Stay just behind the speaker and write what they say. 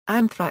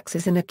Anthrax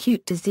is an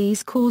acute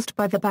disease caused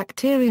by the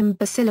bacterium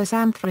Bacillus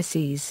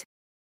anthracis.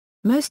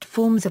 Most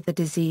forms of the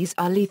disease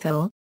are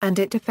lethal, and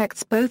it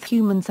affects both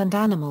humans and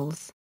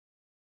animals.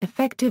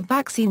 Effective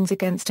vaccines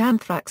against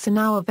anthrax are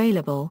now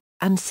available,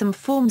 and some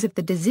forms of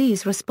the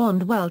disease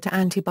respond well to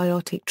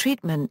antibiotic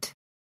treatment.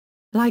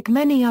 Like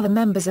many other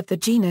members of the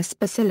genus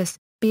Bacillus,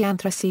 B.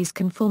 anthracis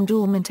can form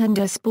dormant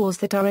endospores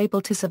that are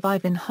able to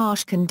survive in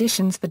harsh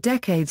conditions for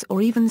decades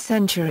or even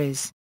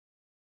centuries.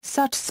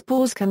 Such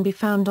spores can be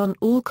found on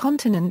all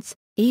continents,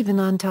 even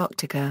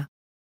Antarctica.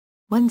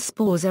 When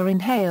spores are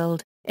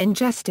inhaled,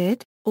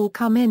 ingested, or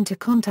come into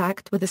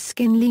contact with a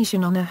skin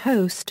lesion on a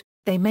host,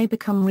 they may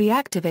become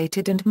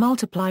reactivated and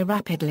multiply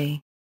rapidly.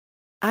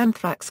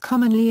 Anthrax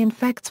commonly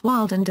infects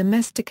wild and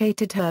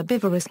domesticated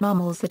herbivorous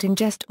mammals that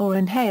ingest or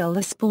inhale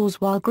the spores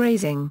while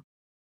grazing.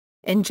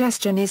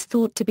 Ingestion is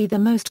thought to be the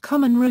most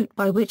common route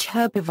by which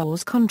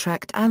herbivores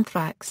contract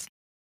anthrax.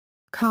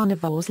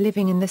 Carnivores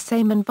living in the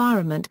same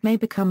environment may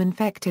become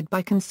infected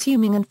by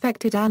consuming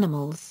infected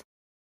animals.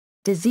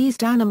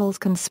 Diseased animals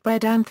can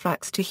spread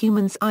anthrax to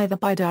humans either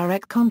by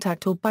direct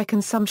contact or by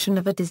consumption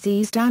of a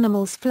diseased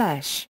animal's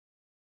flesh.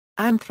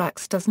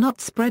 Anthrax does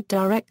not spread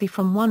directly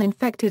from one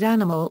infected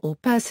animal or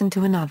person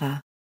to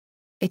another.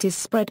 It is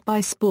spread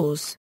by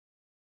spores.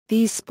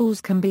 These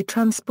spores can be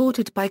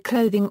transported by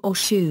clothing or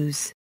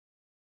shoes.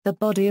 The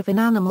body of an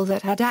animal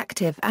that had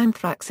active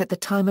anthrax at the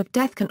time of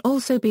death can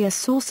also be a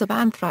source of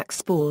anthrax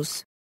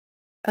spores.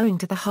 Owing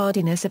to the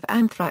hardiness of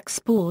anthrax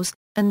spores,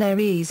 and their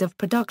ease of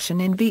production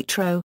in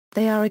vitro,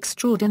 they are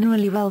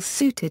extraordinarily well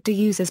suited to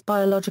use as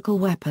biological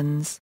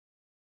weapons.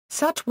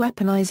 Such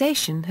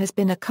weaponization has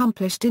been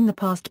accomplished in the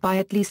past by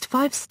at least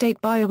 5 state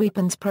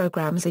bioweapons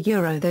programs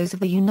those of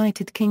the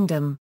United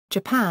Kingdom,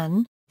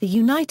 Japan, the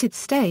United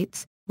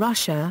States,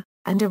 Russia,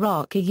 and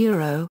Iraq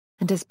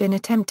and has been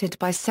attempted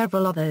by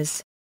several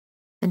others.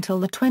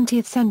 Until the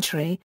 20th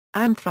century,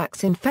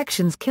 anthrax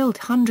infections killed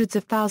hundreds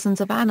of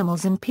thousands of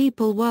animals and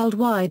people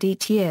worldwide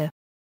each year.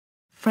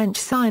 French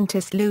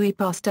scientist Louis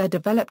Pasteur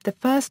developed the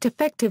first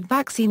effective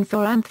vaccine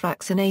for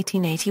anthrax in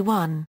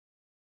 1881.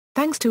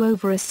 Thanks to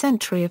over a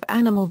century of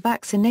animal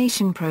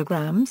vaccination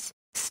programs,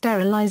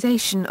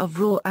 sterilization of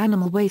raw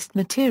animal waste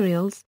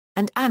materials,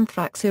 and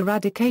anthrax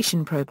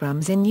eradication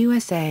programs in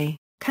USA,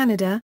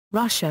 Canada,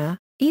 Russia,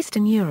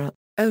 Eastern Europe,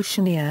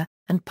 Oceania,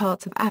 and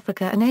parts of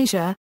Africa and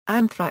Asia,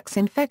 anthrax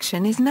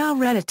infection is now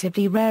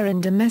relatively rare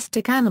in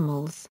domestic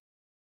animals.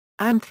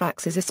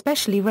 Anthrax is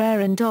especially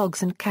rare in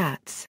dogs and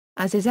cats,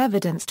 as is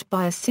evidenced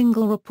by a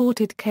single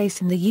reported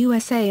case in the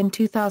USA in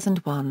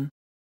 2001.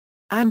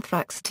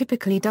 Anthrax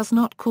typically does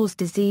not cause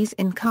disease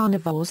in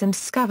carnivores and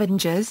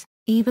scavengers,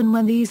 even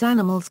when these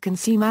animals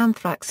consume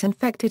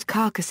anthrax-infected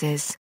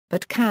carcasses,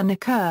 but can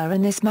occur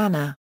in this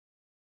manner.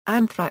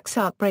 Anthrax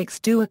outbreaks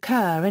do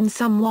occur in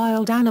some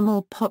wild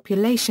animal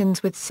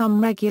populations with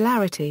some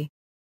regularity.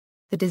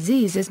 The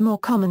disease is more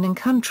common in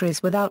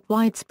countries without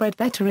widespread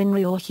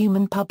veterinary or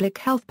human public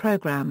health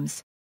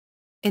programs.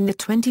 In the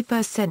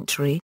 21st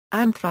century,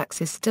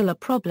 anthrax is still a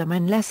problem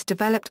in less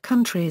developed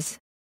countries.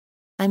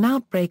 An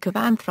outbreak of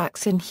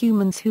anthrax in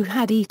humans who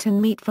had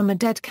eaten meat from a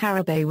dead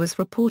caribou was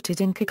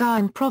reported in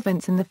Cagayan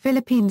Province in the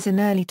Philippines in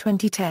early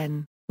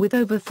 2010, with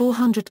over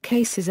 400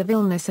 cases of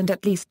illness and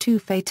at least 2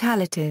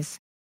 fatalities.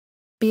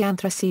 B.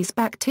 anthracis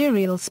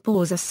bacterial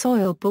spores are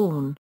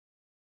soil-borne.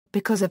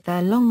 Because of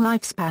their long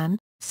lifespan,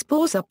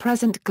 spores are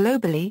present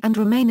globally and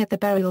remain at the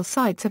burial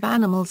sites of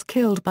animals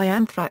killed by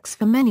anthrax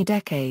for many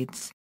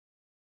decades.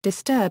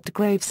 Disturbed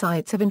grave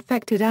sites of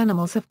infected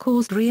animals have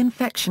caused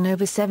reinfection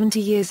over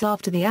 70 years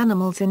after the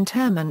animal's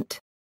interment.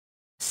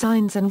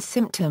 Signs and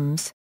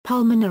symptoms: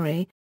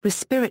 pulmonary,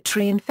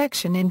 respiratory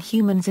infection in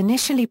humans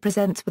initially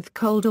presents with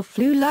cold or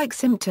flu-like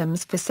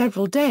symptoms for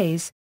several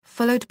days,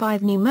 followed by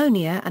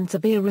pneumonia and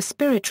severe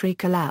respiratory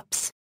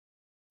collapse.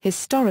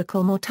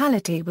 Historical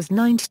mortality was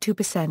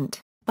 92%,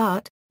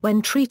 but,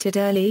 when treated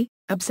early,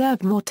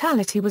 observed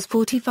mortality was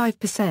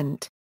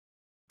 45%.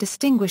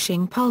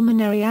 Distinguishing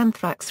pulmonary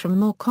anthrax from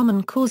more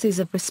common causes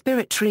of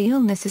respiratory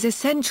illness is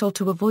essential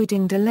to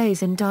avoiding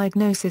delays in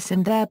diagnosis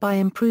and thereby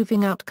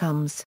improving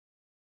outcomes.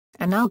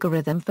 An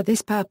algorithm for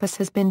this purpose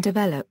has been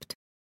developed.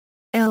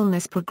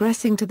 Illness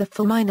progressing to the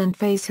fulminant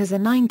phase has a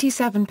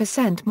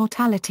 97%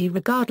 mortality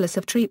regardless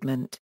of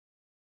treatment.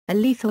 A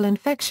lethal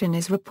infection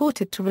is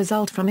reported to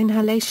result from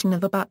inhalation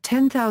of about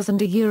 10,000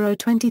 to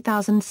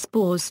 20,000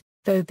 spores,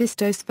 though this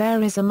dose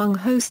varies among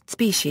host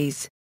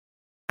species.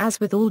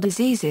 As with all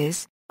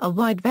diseases, a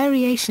wide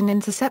variation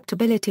in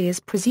susceptibility is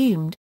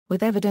presumed,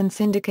 with evidence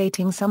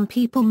indicating some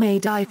people may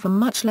die from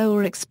much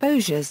lower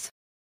exposures.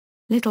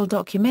 Little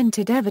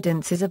documented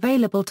evidence is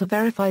available to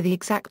verify the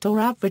exact or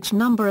average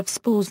number of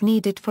spores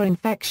needed for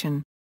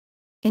infection.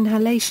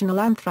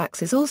 Inhalational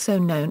anthrax is also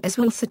known as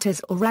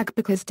Wilson's or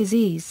Ragbeck's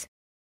disease.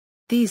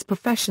 These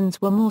professions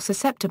were more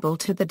susceptible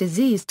to the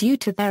disease due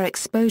to their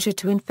exposure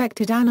to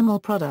infected animal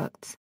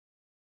products.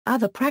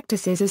 Other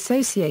practices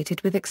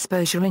associated with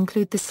exposure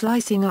include the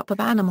slicing up of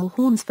animal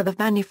horns for the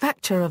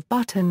manufacture of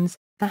buttons,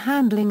 the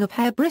handling of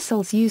hair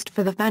bristles used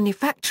for the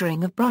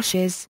manufacturing of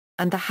brushes,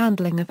 and the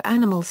handling of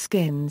animal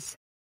skins.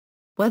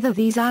 Whether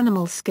these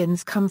animal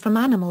skins come from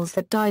animals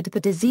that died of the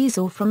disease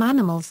or from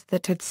animals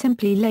that had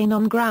simply lain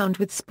on ground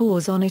with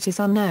spores on it is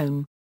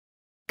unknown.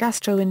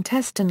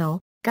 Gastrointestinal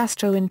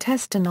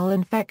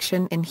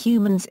infection in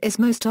humans is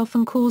most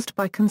often caused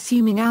by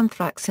consuming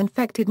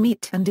anthrax-infected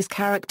meat and is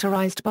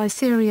characterized by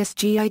serious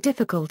GI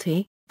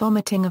difficulty,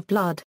 vomiting of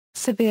blood,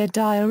 severe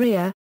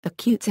diarrhea,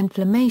 acute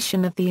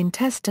inflammation of the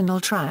intestinal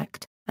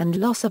tract, and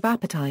loss of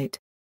appetite.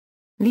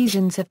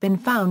 Lesions have been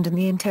found in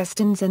the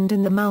intestines and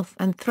in the mouth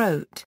and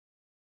throat.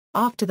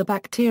 After the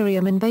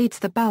bacterium invades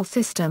the bowel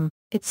system,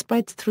 it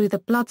spreads through the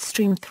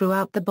bloodstream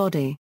throughout the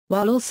body,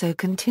 while also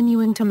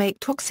continuing to make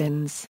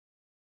toxins.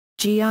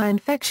 GI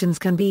infections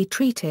can be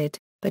treated,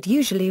 but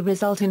usually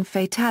result in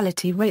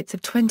fatality rates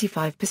of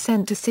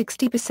 25% to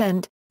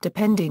 60%,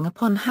 depending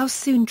upon how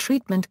soon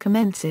treatment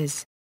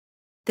commences.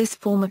 This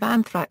form of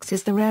anthrax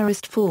is the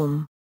rarest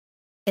form.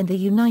 In the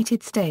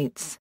United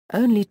States,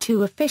 only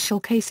 2 official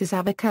cases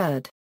have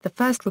occurred, the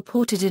first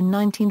reported in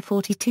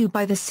 1942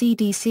 by the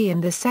CDC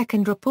and the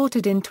second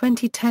reported in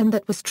 2010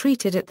 that was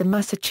treated at the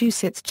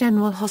Massachusetts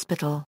General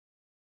Hospital.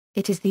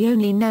 It is the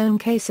only known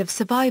case of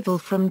survival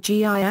from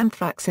GI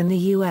anthrax in the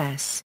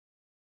U.S.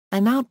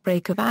 An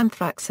outbreak of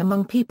anthrax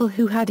among people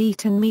who had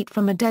eaten meat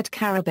from a dead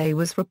caribou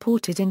was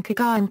reported in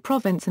Cagayan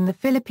Province in the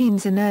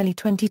Philippines in early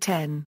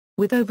 2010,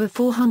 with over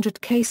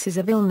 400 cases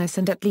of illness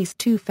and at least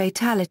 2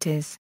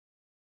 fatalities.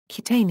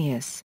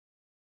 Cutaneous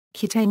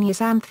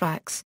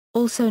anthrax,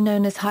 also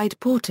known as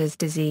Hyde-Porter's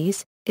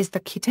disease, is the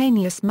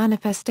cutaneous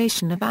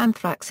manifestation of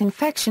anthrax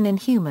infection in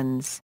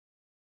humans.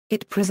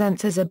 It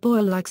presents as a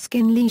boil-like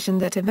skin lesion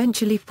that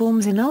eventually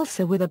forms an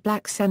ulcer with a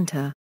black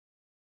center.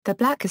 The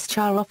black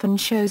eschar often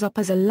shows up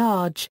as a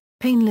large,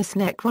 painless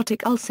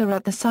necrotic ulcer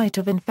at the site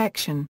of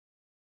infection.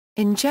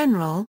 In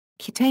general,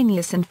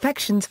 cutaneous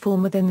infections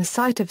form within the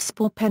site of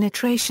spore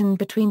penetration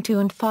between 2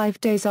 and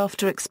 5 days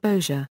after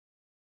exposure.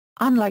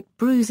 Unlike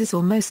bruises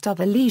or most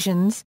other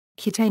lesions,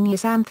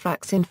 cutaneous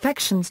anthrax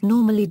infections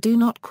normally do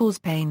not cause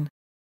pain.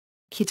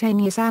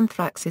 Cutaneous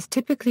anthrax is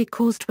typically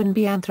caused when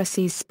B.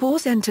 anthracis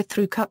spores enter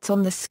through cuts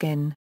on the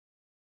skin.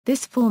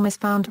 This form is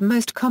found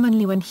most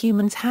commonly when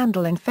humans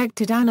handle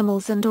infected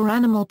animals and/or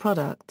animal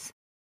products.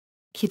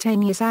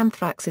 Cutaneous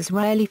anthrax is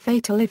rarely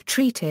fatal if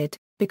treated,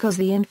 because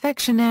the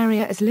infection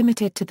area is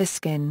limited to the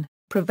skin,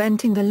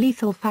 preventing the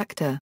lethal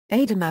factor,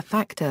 edema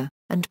factor,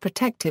 and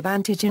protective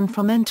antigen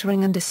from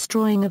entering and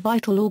destroying a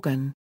vital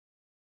organ.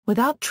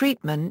 Without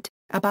treatment,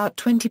 about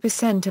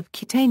 20% of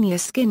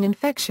cutaneous skin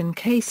infection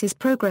cases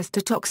progress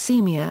to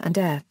toxemia and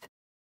death.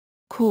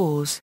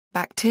 Cause: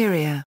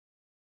 bacteria.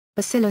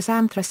 Bacillus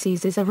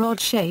anthracis is a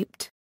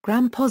rod-shaped,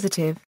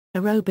 gram-positive,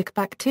 aerobic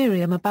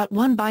bacterium about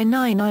 1 by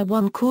 9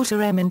 I1/4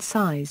 m in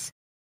size.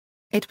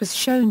 It was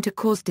shown to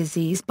cause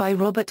disease by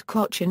Robert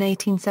Koch in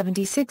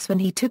 1876 when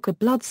he took a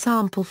blood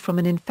sample from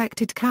an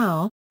infected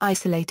cow,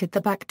 isolated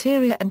the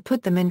bacteria and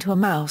put them into a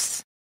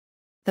mouse.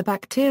 The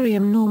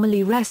bacterium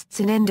normally rests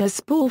in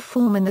endospore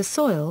form in the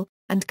soil,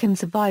 and can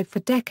survive for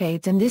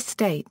decades in this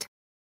state.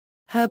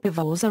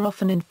 Herbivores are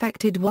often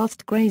infected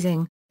whilst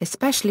grazing,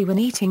 especially when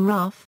eating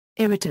rough,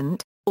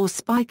 irritant, or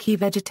spiky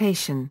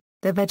vegetation.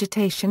 The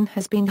vegetation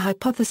has been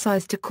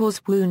hypothesized to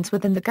cause wounds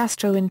within the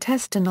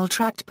gastrointestinal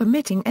tract,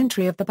 permitting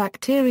entry of the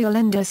bacterial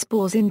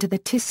endospores into the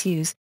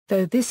tissues,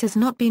 though this has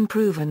not been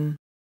proven.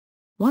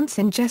 Once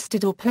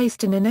ingested or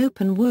placed in an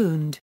open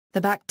wound,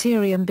 the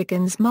bacterium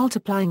begins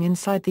multiplying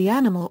inside the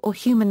animal or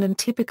human and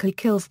typically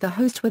kills the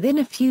host within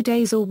a few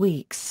days or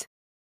weeks.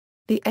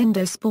 The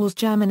endospores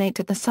germinate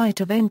at the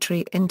site of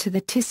entry into the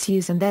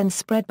tissues and then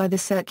spread by the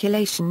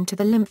circulation to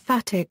the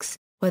lymphatics,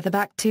 where the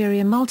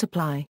bacteria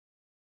multiply.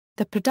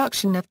 The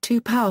production of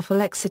 2 powerful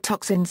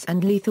exotoxins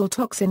and lethal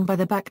toxin by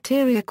the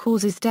bacteria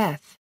causes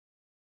death.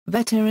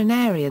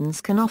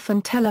 Veterinarians can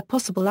often tell a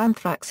possible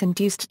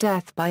anthrax-induced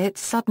death by its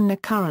sudden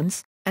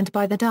occurrence, and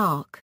by the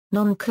dark,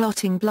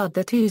 non-clotting blood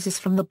that oozes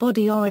from the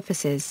body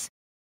orifices.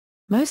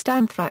 Most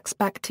anthrax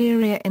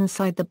bacteria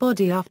inside the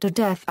body after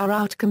death are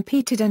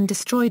outcompeted and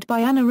destroyed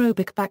by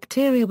anaerobic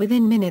bacteria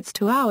within minutes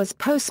to hours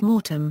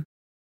post-mortem.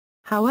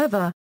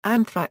 However,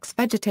 anthrax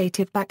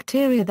vegetative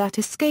bacteria that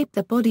escape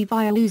the body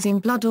via losing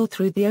blood or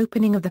through the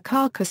opening of the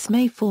carcass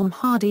may form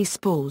hardy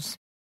spores.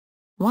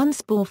 1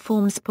 spore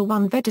forms per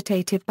 1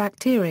 vegetative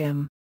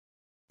bacterium.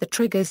 The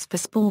triggers for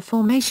spore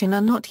formation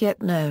are not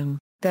yet known,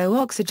 though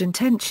oxygen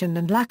tension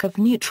and lack of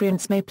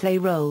nutrients may play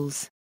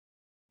roles.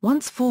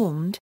 Once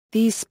formed,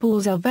 these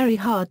spores are very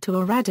hard to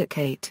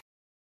eradicate.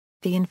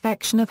 The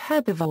infection of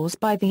herbivores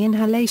by the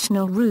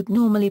inhalational route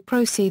normally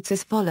proceeds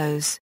as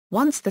follows.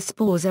 Once the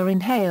spores are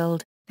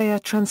inhaled, they are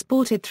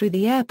transported through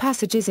the air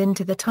passages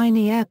into the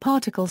tiny air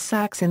particle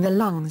sacs in the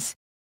lungs.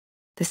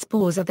 The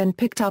spores are then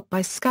picked up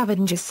by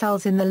scavenger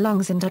cells in the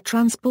lungs and are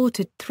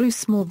transported through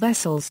small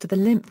vessels to the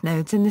lymph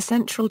nodes in the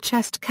central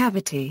chest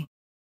cavity.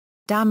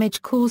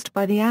 Damage caused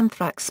by the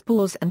anthrax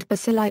spores and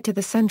bacilli to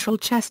the central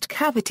chest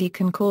cavity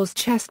can cause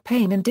chest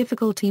pain and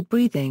difficulty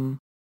breathing.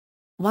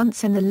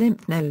 Once in the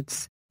lymph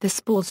nodes, The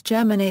spores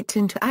germinate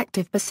into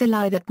active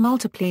bacilli that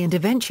multiply and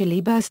eventually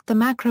burst the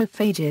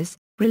macrophages,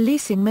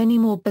 releasing many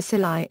more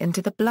bacilli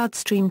into the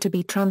bloodstream to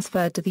be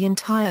transferred to the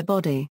entire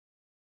body.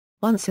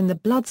 Once in the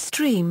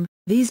bloodstream,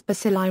 these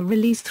bacilli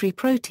release three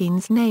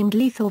proteins named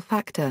lethal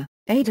factor,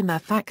 edema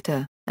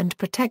factor, and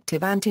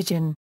protective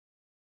antigen.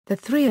 The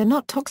three are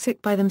not toxic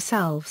by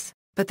themselves,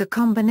 but the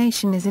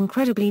combination is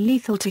incredibly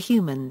lethal to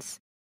humans.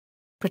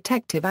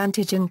 Protective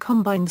antigen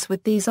combines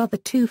with these other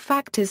two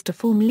factors to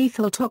form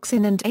lethal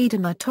toxin and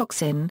edema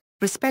toxin,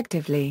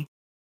 respectively.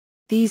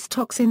 These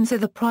toxins are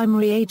the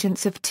primary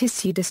agents of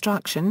tissue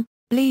destruction,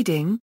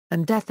 bleeding,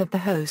 and death of the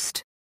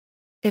host.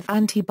 If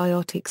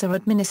antibiotics are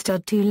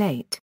administered too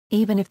late,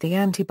 even if the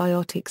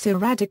antibiotics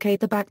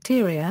eradicate the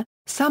bacteria,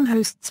 some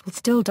hosts will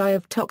still die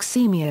of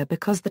toxemia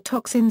because the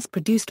toxins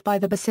produced by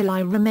the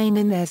bacilli remain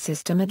in their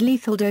system at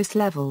lethal dose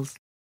levels.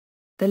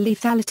 The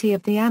lethality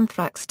of the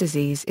anthrax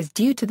disease is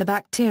due to the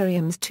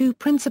bacterium's two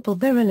principal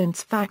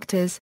virulence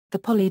factors, the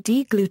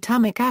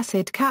poly-D-glutamic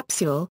acid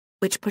capsule,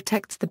 which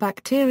protects the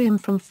bacterium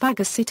from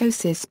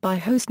phagocytosis by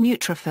host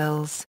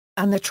neutrophils,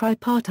 and the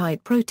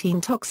tripartite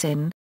protein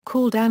toxin,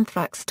 called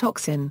anthrax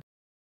toxin.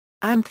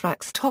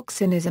 Anthrax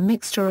toxin is a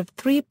mixture of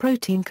three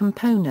protein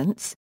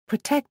components: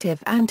 protective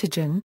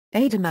antigen,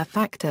 edema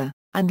factor,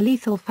 and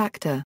lethal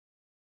factor.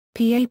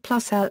 Pa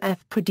plus LF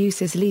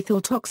produces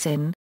lethal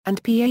toxin,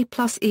 and Pa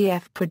plus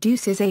EF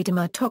produces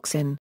edema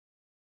toxin.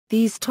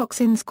 These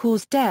toxins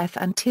cause death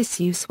and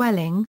tissue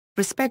swelling,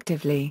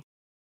 respectively.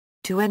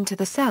 To enter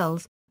the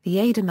cells, the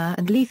edema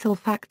and lethal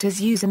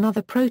factors use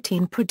another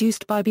protein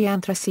produced by the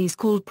anthracis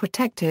called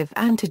protective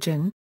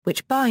antigen,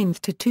 which binds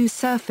to two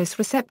surface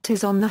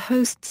receptors on the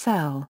host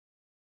cell.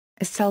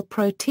 A cell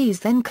protease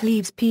then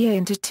cleaves Pa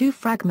into two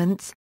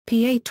fragments,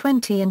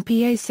 Pa20 and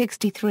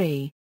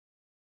Pa63.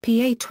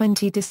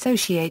 Pa20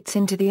 dissociates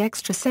into the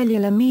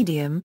extracellular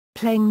medium,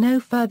 playing no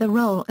further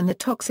role in the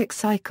toxic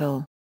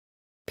cycle.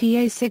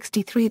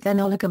 Pa63 then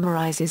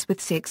oligomerizes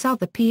with six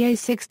other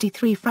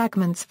Pa63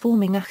 fragments,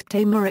 forming a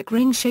hexameric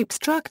ring-shaped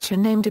structure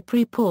named a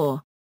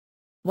prepore.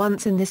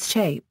 Once in this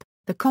shape,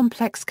 the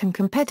complex can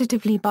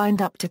competitively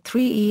bind up to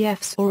 3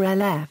 EFs or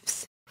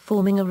LFs,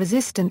 forming a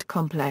resistant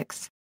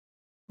complex.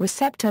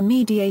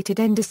 Receptor-mediated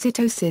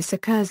endocytosis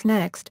occurs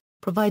next,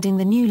 providing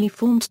the newly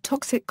formed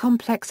toxic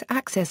complex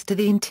access to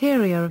the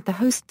interior of the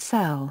host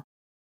cell.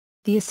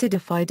 The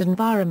acidified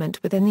environment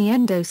within the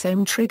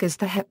endosome triggers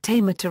the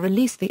heptamer to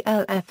release the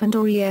LF and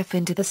or EF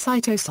into the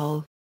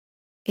cytosol.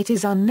 It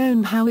is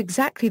unknown how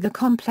exactly the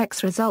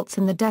complex results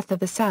in the death of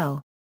the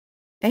cell.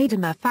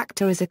 Edema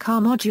factor is a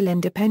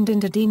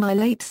carmodulin-dependent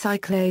adenylate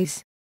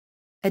cyclase.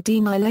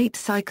 Adenylate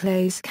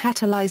cyclase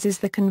catalyzes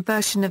the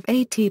conversion of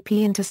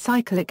ATP into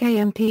cyclic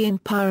AMP in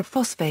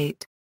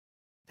pyrophosphate.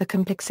 The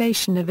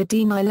complexation of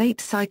adenylate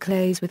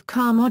cyclase with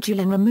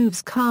carmodulin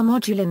removes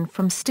carmodulin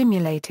from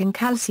stimulating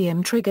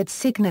calcium-triggered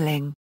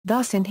signaling,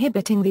 thus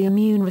inhibiting the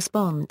immune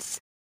response.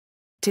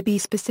 To be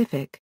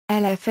specific,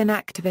 LF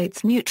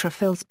inactivates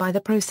neutrophils by the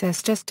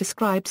process just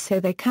described, so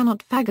they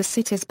cannot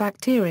phagocytose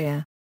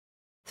bacteria.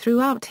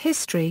 Throughout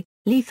history,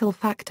 lethal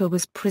factor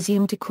was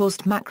presumed to cause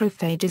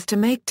macrophages to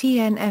make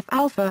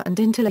TNF-alpha and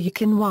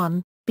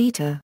interleukin-1,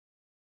 beta.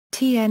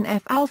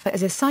 TNF-alpha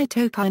is a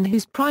cytokine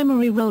whose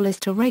primary role is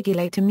to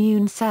regulate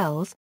immune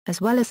cells,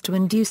 as well as to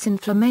induce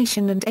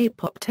inflammation and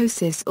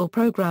apoptosis or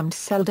programmed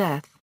cell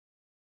death.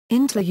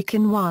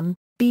 Interleukin-1,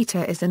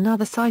 beta is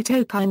another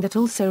cytokine that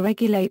also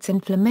regulates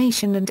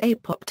inflammation and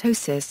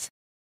apoptosis.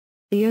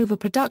 The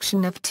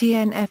overproduction of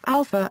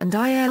TNF-alpha and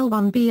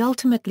IL-1B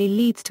ultimately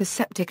leads to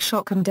septic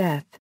shock and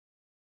death.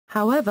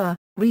 However,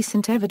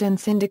 recent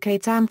evidence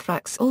indicates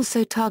anthrax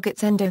also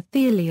targets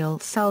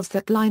endothelial cells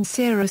that line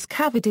serous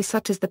cavities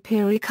such as the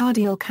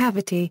pericardial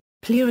cavity,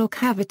 pleural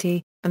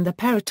cavity, and the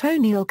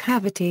peritoneal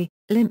cavity,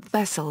 lymph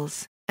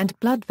vessels, and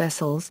blood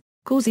vessels,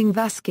 causing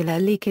vascular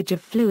leakage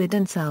of fluid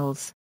and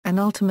cells, and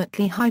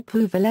ultimately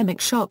hypovolemic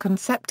shock and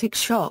septic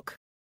shock.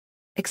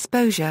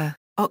 Exposure.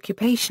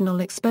 Occupational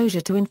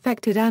exposure to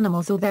infected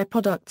animals or their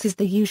products is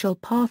the usual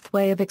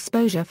pathway of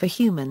exposure for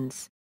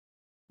humans.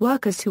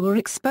 Workers who are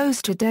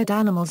exposed to dead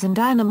animals and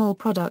animal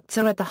products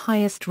are at the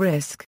highest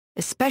risk,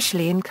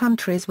 especially in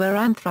countries where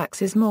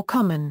anthrax is more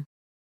common.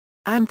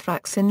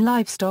 Anthrax in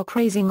livestock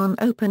raising on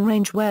open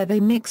range where they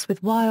mix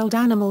with wild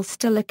animals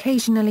still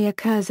occasionally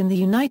occurs in the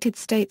United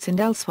States and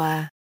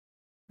elsewhere.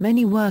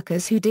 Many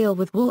workers who deal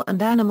with wool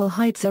and animal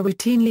hides are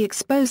routinely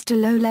exposed to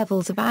low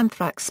levels of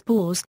anthrax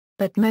spores,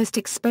 but most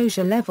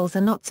exposure levels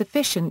are not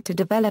sufficient to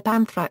develop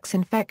anthrax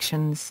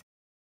infections.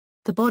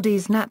 The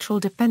body's natural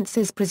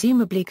defenses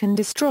presumably can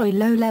destroy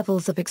low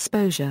levels of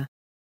exposure.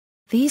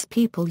 These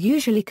people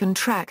usually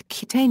contract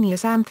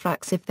cutaneous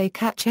anthrax if they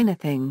catch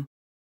anything.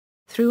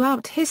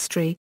 Throughout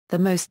history, the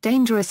most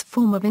dangerous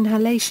form of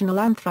inhalational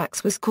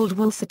anthrax was called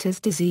woolsutter's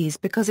disease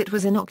because it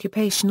was an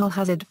occupational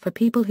hazard for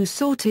people who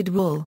sorted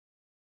wool.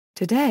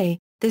 Today,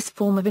 this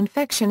form of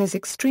infection is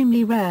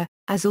extremely rare,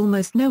 as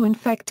almost no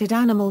infected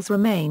animals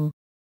remain.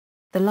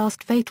 The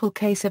last fatal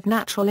case of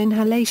natural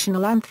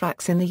inhalational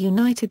anthrax in the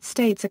United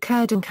States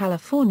occurred in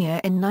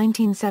California in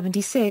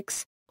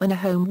 1976, when a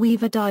home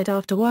weaver died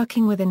after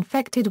working with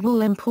infected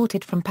wool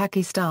imported from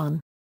Pakistan.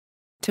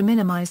 To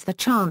minimize the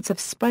chance of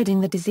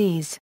spreading the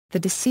disease, the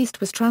deceased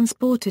was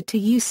transported to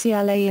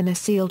UCLA in a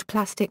sealed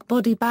plastic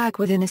body bag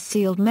within a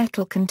sealed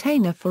metal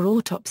container for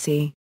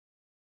autopsy.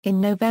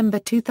 In November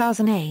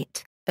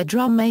 2008, a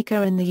drum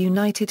maker in the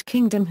United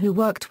Kingdom who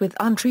worked with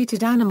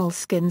untreated animal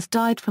skins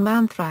died from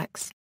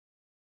anthrax.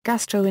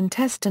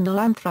 Gastrointestinal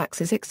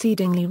anthrax is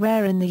exceedingly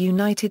rare in the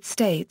United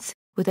States,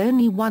 with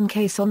only one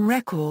case on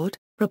record,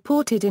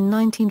 reported in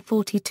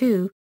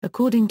 1942,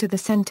 according to the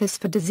Centers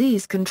for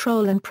Disease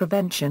Control and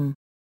Prevention.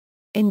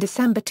 In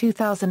December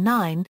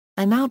 2009,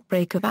 an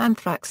outbreak of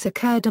anthrax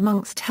occurred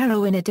amongst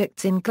heroin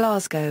addicts in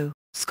Glasgow,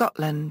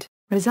 Scotland,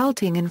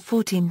 resulting in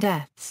 14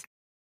 deaths.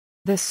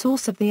 The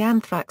source of the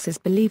anthrax is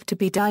believed to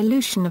be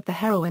dilution of the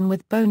heroin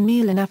with bone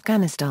meal in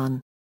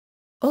Afghanistan.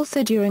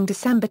 Also during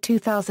December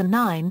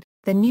 2009,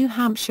 the New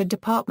Hampshire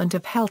Department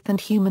of Health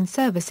and Human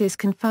Services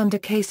confirmed a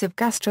case of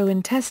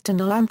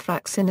gastrointestinal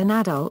anthrax in an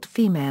adult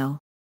female.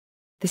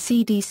 The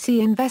CDC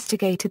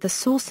investigated the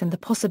source and the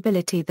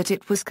possibility that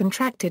it was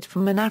contracted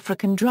from an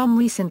African drum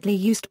recently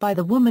used by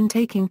the woman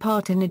taking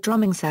part in a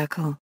drumming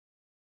circle.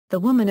 The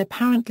woman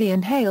apparently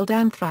inhaled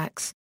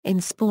anthrax,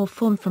 in spore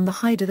form from the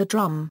hide of the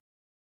drum.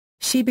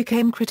 She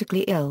became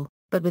critically ill,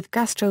 but with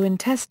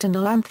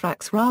gastrointestinal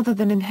anthrax rather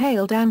than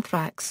inhaled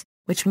anthrax,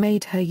 which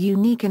made her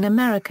unique in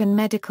American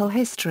medical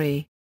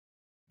history.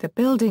 The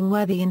building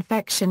where the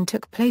infection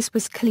took place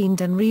was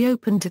cleaned and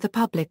reopened to the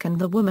public and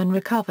the woman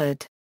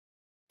recovered.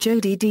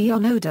 Jody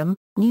Dion Odom,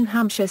 New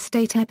Hampshire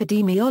state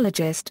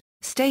epidemiologist,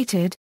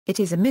 stated, "It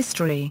is a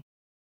mystery.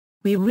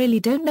 We really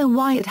don't know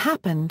why it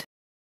happened."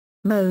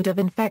 Mode of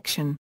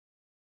infection.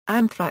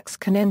 Anthrax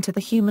can enter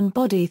the human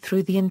body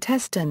through the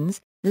intestines,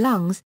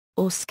 lungs,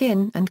 or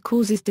skin and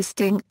causes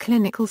distinct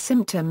clinical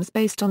symptoms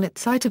based on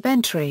its site of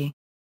entry.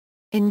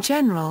 In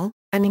general,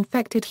 an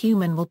infected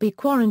human will be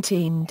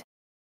quarantined.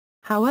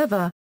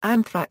 However,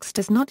 anthrax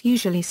does not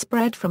usually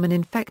spread from an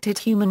infected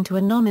human to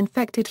a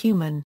non-infected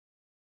human.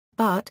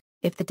 But,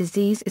 if the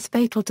disease is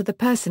fatal to the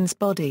person's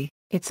body,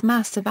 its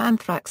mass of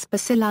anthrax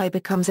bacilli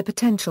becomes a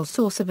potential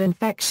source of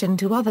infection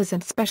to others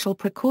and special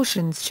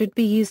precautions should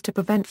be used to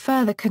prevent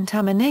further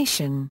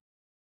contamination.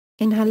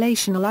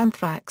 Inhalational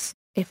anthrax,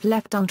 if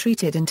left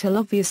untreated until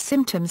obvious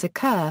symptoms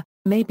occur,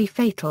 may be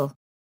fatal.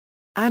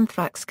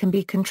 Anthrax can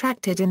be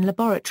contracted in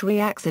laboratory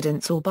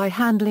accidents or by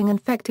handling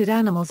infected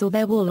animals or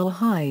their wool or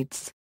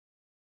hides.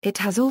 It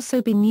has also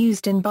been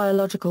used in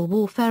biological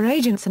warfare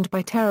agents and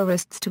by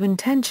terrorists to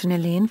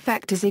intentionally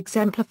infect, as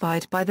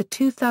exemplified by the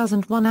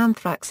 2001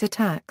 anthrax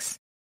attacks.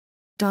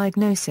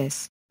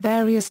 Diagnosis.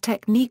 Various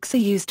techniques are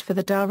used for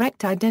the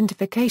direct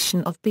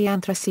identification of B.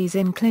 anthracis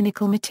in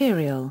clinical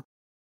material.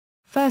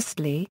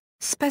 Firstly,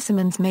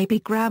 specimens may be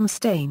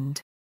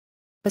gram-stained.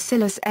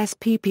 Bacillus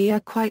spp are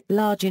quite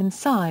large in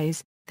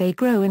size, they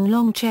grow in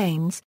long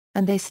chains,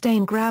 and they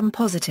stain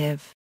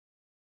gram-positive.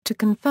 To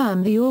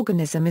confirm the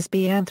organism is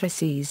B.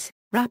 anthracis,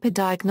 rapid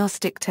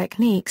diagnostic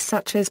techniques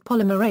such as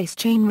polymerase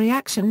chain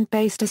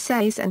reaction-based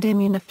assays and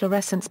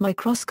immunofluorescence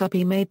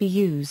microscopy may be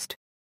used.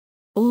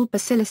 All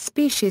Bacillus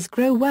species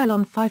grow well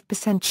on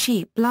 5%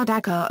 sheep blood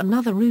agar and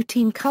other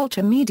routine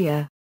culture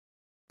media.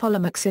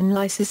 Polymyxin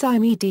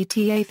lysozyme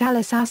EDTA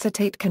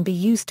thalassacetate can be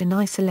used to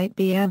isolate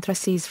B.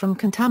 anthracis from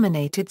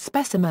contaminated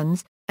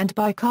specimens, and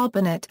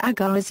bicarbonate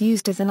agar is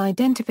used as an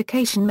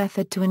identification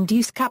method to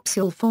induce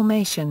capsule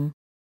formation.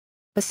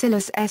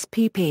 Bacillus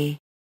spp.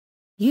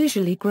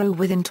 Usually grow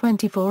within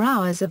 24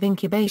 hours of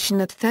incubation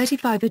at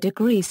 35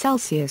 degrees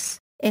Celsius,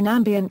 in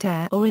ambient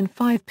air or in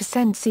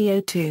 5%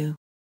 CO2.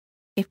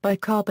 If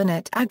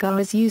bicarbonate agar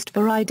is used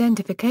for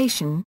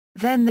identification,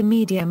 then the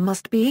medium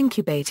must be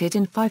incubated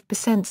in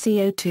 5%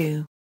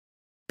 CO2.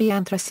 B.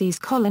 anthracis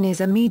colonies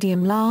are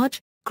medium-large,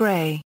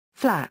 gray,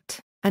 flat,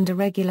 and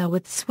irregular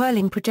with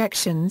swirling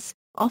projections,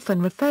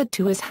 often referred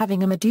to as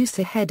having a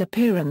Medusa head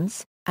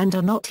appearance, and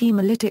are not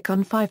hemolytic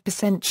on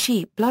 5%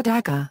 sheep blood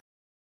agar.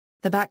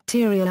 The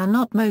bacteria are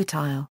not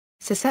motile,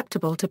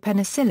 susceptible to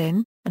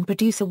penicillin, and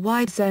produce a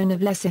wide zone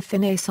of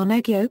lecithinase on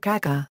egg yolk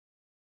agar.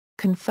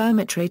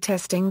 Confirmatory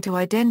testing to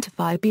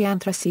identify B.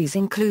 anthracis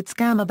includes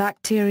gamma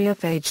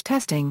bacteriophage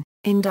testing,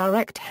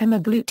 indirect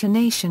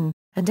hemagglutination,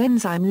 and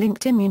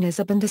enzyme-linked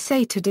immunohistochemistry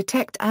assay to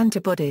detect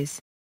antibodies.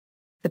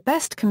 The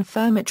best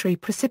confirmatory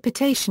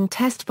precipitation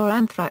test for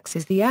anthrax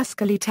is the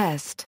Ascoli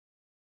test.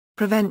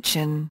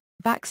 Prevention.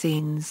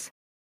 Vaccines.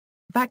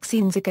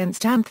 Vaccines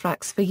against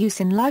anthrax for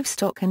use in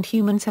livestock and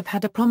humans have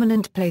had a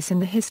prominent place in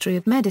the history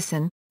of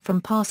medicine,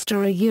 from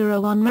Pasteur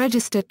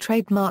unregistered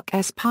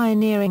trademark's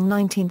pioneering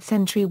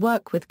 19th-century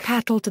work with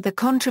cattle to the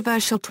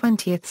controversial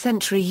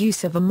 20th-century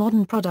use of a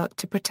modern product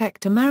to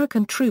protect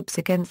American troops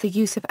against the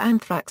use of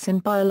anthrax in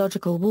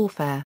biological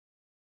warfare.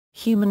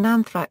 Human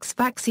anthrax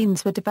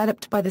vaccines were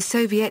developed by the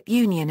Soviet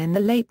Union in the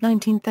late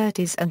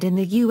 1930s and in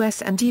the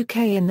US and UK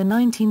in the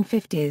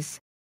 1950s.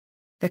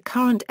 The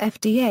current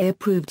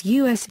FDA-approved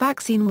U.S.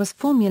 vaccine was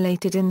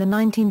formulated in the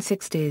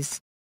 1960s.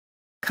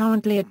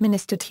 Currently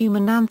administered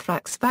human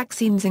anthrax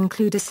vaccines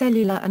include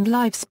acellular and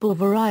live spore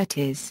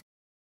varieties.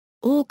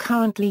 All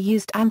currently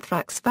used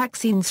anthrax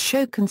vaccines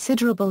show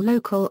considerable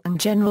local and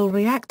general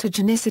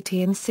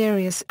reactogenicity, and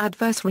serious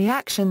adverse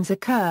reactions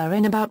occur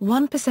in about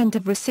 1%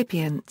 of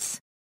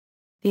recipients.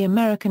 The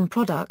American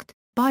product,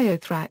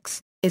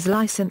 Anthrax, is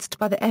licensed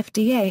by the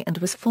FDA and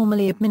was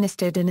formally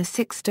administered in a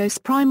 6-dose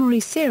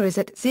primary series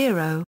at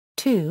 0,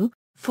 2,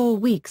 4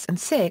 weeks and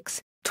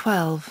 6,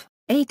 12,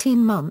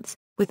 18 months,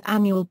 with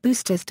annual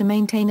boosters to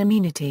maintain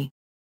immunity.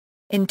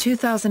 In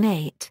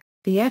 2008,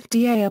 the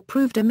FDA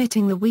approved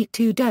omitting the week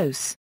 2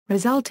 dose,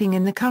 resulting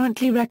in the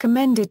currently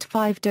recommended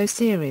 5-dose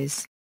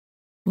series.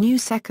 New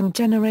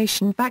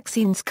second-generation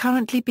vaccines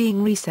currently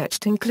being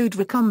researched include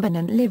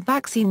recombinant live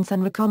vaccines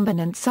and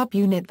recombinant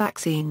subunit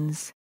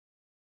vaccines.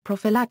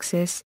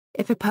 Prophylaxis: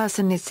 if a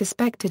person is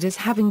suspected as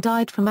having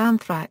died from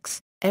anthrax,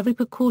 every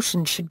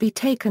precaution should be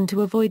taken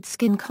to avoid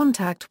skin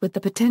contact with the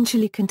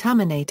potentially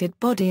contaminated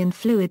body and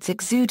fluids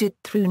exuded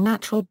through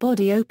natural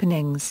body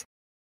openings.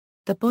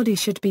 The body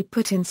should be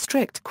put in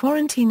strict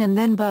quarantine and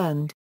then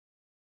burned.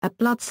 A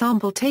blood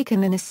sample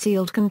taken in a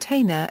sealed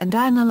container and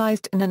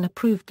analyzed in an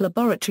approved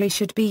laboratory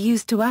should be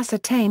used to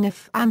ascertain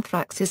if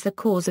anthrax is the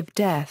cause of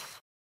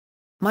death.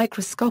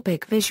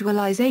 Microscopic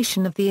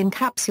visualization of the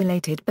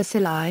encapsulated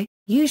bacilli,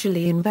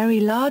 usually in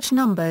very large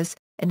numbers,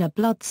 in a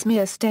blood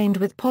smear stained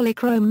with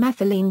polychrome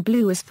methylene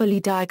blue is fully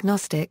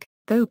diagnostic,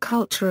 though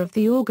culture of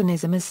the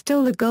organism is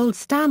still the gold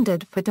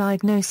standard for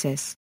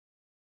diagnosis.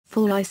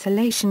 Full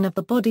isolation of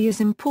the body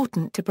is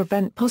important to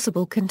prevent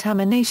possible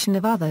contamination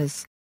of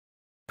others.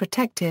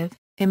 Protective,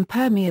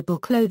 impermeable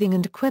clothing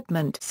and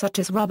equipment such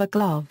as rubber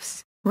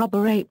gloves,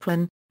 rubber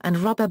apron, and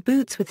rubber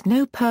boots with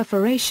no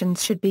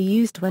perforations should be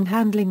used when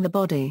handling the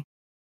body.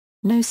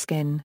 No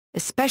skin,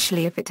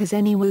 especially if it has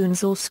any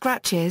wounds or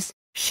scratches,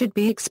 should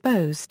be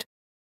exposed.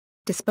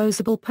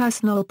 Disposable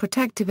personal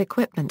protective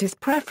equipment is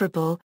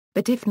preferable,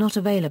 but if not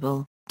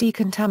available,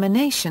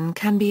 decontamination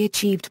can be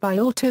achieved by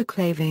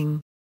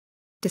autoclaving.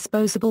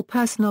 Disposable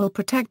personal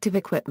protective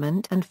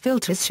equipment and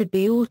filters should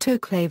be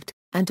autoclaved,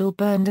 and/or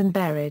burned and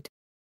buried.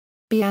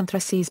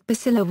 Anthracis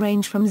bacilli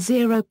range from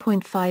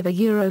 0.5 a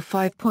euro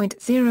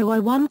 5.0 I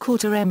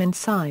 1/4 m in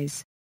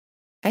size.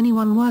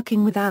 Anyone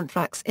working with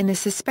anthrax in a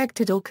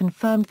suspected or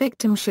confirmed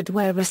victim should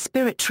wear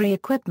respiratory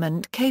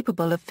equipment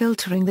capable of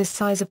filtering this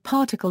size of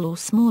particle or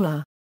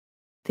smaller.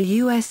 The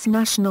U.S.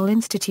 National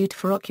Institute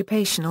for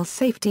Occupational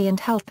Safety and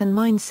Health and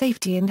Mine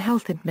Safety and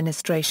Health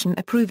Administration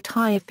approved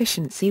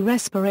high-efficiency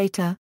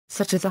respirator,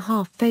 such as a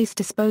half-face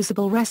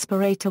disposable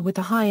respirator with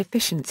a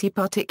high-efficiency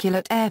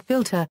particulate air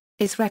filter,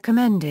 is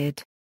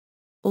recommended.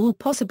 All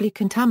possibly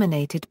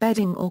contaminated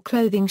bedding or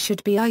clothing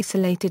should be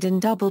isolated in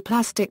double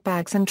plastic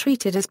bags and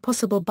treated as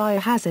possible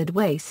biohazard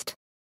waste.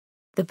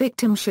 The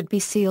victim should be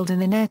sealed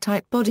in an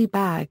airtight body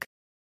bag.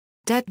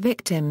 Dead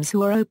victims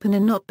who are open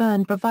and not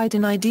burned provide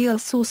an ideal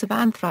source of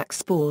anthrax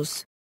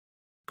spores.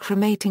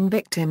 Cremating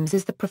victims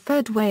is the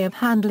preferred way of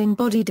handling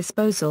body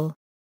disposal.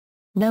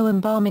 No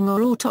embalming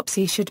or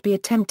autopsy should be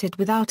attempted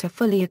without a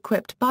fully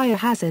equipped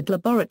biohazard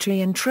laboratory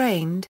and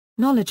trained,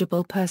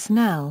 knowledgeable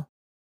personnel.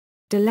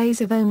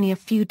 Delays of only a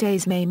few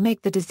days may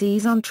make the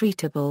disease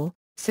untreatable,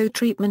 so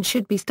treatment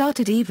should be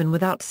started even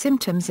without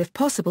symptoms if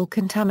possible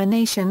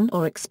contamination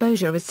or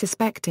exposure is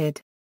suspected.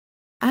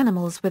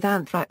 Animals with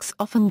anthrax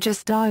often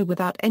just die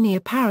without any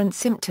apparent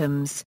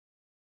symptoms.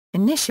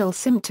 Initial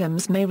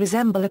symptoms may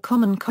resemble a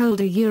common cold,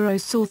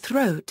 sore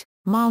throat,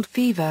 mild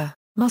fever,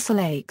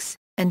 muscle aches,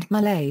 and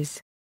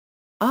malaise.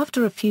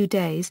 After a few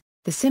days,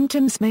 the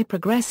symptoms may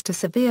progress to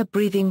severe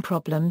breathing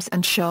problems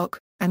and shock,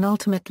 and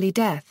ultimately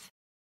death.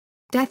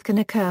 Death can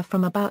occur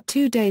from about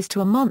 2 days to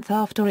a month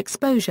after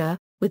exposure,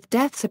 with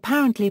deaths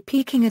apparently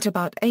peaking at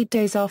about 8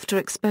 days after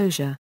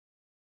exposure.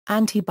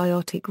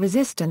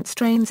 Antibiotic-resistant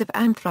strains of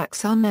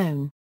anthrax are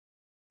known.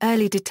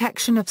 Early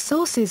detection of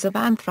sources of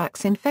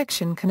anthrax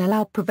infection can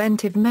allow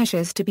preventive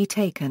measures to be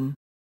taken.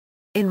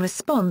 In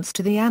response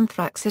to the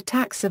anthrax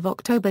attacks of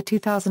October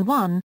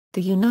 2001,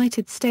 the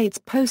United States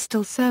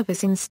Postal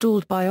Service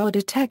installed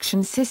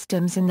biodetection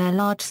systems in their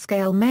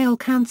large-scale mail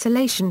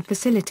cancellation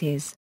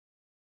facilities.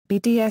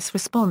 BDS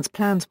response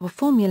plans were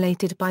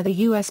formulated by the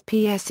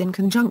USPS in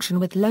conjunction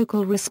with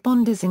local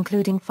responders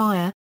including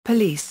fire,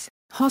 police,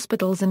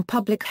 hospitals and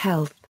public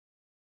health.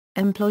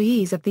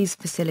 Employees of these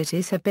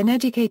facilities have been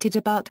educated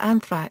about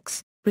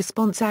anthrax,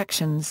 response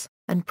actions,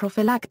 and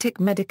prophylactic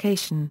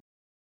medication.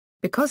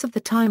 Because of the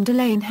time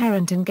delay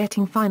inherent in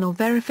getting final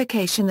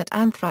verification that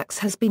anthrax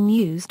has been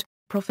used,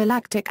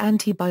 prophylactic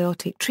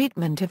antibiotic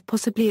treatment of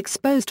possibly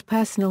exposed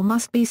personnel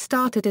must be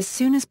started as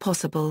soon as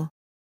possible.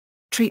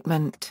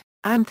 Treatment: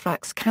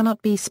 anthrax cannot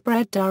be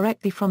spread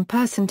directly from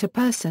person to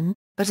person,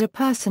 but a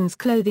person's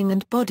clothing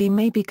and body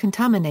may be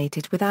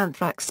contaminated with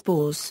anthrax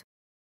spores.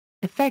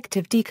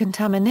 Effective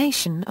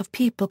decontamination of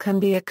people can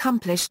be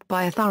accomplished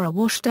by a thorough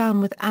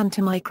washdown with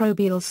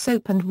antimicrobial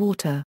soap and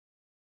water.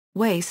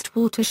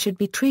 Wastewater should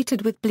be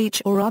treated with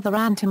bleach or other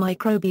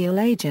antimicrobial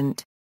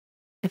agent.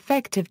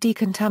 Effective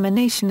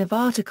decontamination of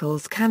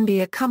articles can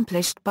be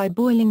accomplished by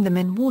boiling them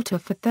in water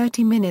for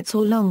 30 minutes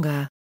or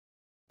longer.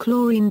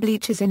 Chlorine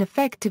bleach is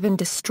ineffective in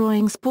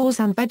destroying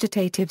spores and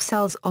vegetative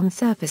cells on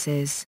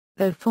surfaces,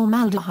 though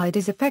formaldehyde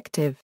is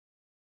effective.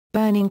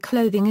 Burning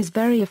clothing is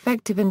very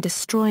effective in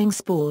destroying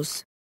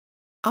spores.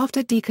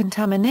 After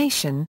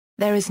decontamination,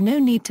 there is no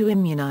need to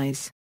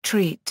immunize,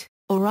 treat,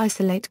 or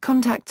isolate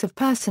contacts of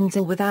persons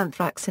ill with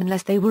anthrax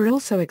unless they were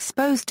also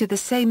exposed to the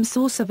same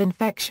source of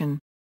infection.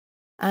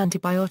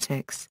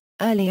 Antibiotics.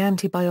 Early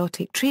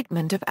antibiotic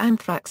treatment of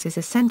anthrax is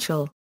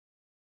essential.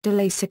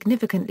 Delay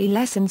significantly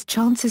lessens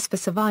chances for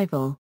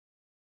survival.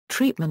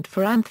 Treatment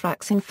for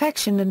anthrax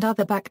infection and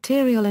other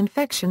bacterial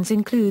infections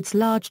includes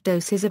large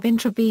doses of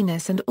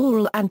intravenous and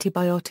oral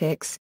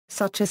antibiotics,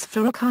 such as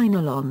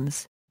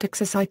fluoroquinolones,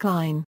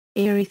 doxycycline,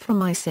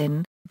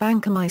 erythromycin,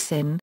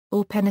 vancomycin,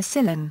 or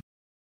penicillin.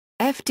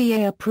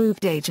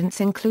 FDA-approved agents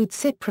include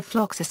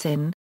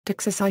ciprofloxacin,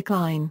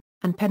 doxycycline,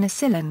 and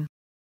penicillin.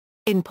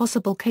 In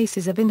possible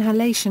cases of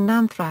inhalation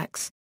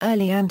anthrax,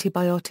 early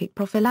antibiotic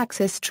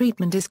prophylaxis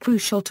treatment is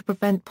crucial to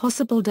prevent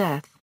possible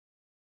death.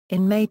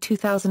 In May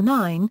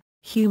 2009,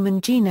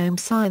 Human Genome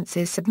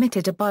Sciences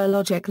submitted a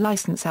biologic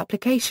license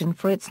application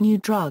for its new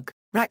drug,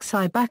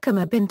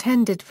 raxibacumab,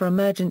 intended for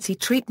emergency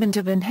treatment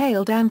of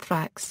inhaled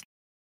anthrax.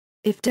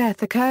 If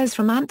death occurs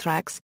from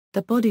anthrax,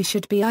 the body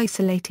should be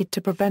isolated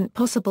to prevent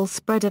possible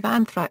spread of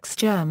anthrax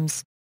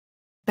germs.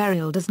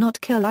 Burial does not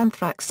kill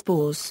anthrax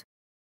spores.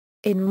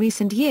 In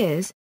recent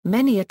years,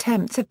 many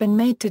attempts have been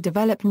made to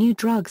develop new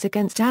drugs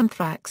against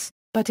anthrax,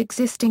 but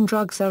existing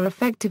drugs are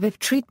effective if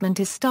treatment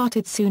is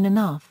started soon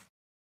enough.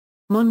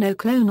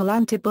 Monoclonal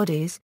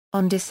antibodies.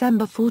 On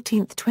December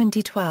 14,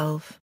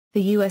 2012,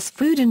 the U.S.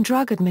 Food and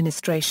Drug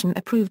Administration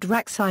approved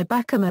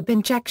raxibacumab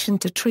injection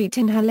to treat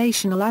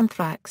inhalational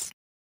anthrax.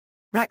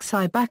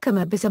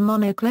 Raxibacumab is a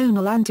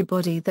monoclonal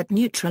antibody that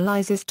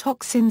neutralizes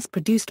toxins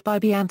produced by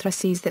B.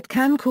 anthracis that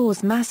can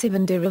cause massive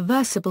and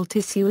irreversible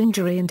tissue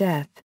injury and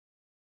death.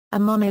 A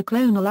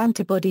monoclonal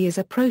antibody is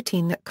a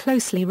protein that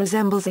closely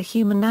resembles a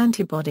human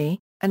antibody,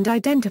 and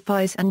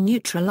identifies and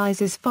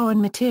neutralizes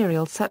foreign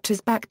material such as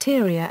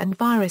bacteria and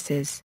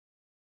viruses.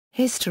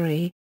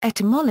 History.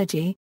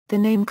 Etymology. The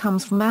name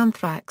comes from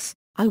anthrax,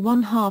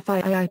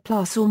 I1/2 II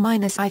plus or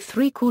minus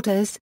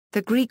I3/4,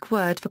 the Greek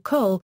word for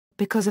coal,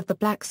 because of the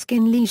black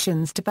skin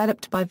lesions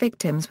developed by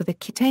victims with a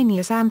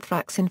cutaneous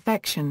anthrax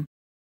infection.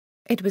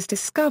 It was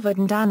discovered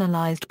and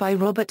analyzed by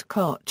Robert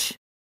Koch.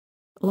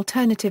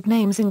 Alternative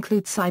names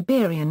include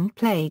Siberian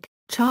plague,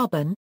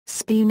 charbon,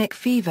 spunic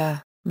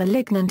fever,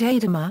 malignant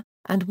edema,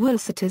 and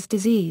Wilsiter's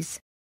disease.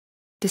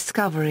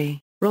 Discovery.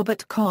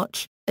 Robert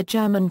Koch, a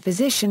German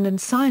physician and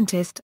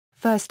scientist,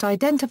 first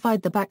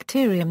identified the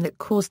bacterium that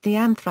caused the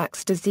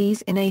anthrax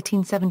disease in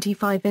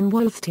 1875 in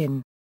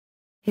Wolfstein.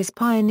 His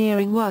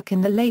pioneering work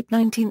in the late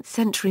 19th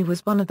century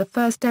was one of the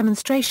first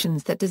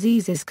demonstrations that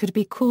diseases could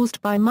be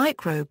caused by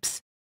microbes.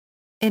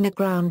 In a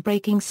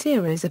groundbreaking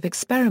series of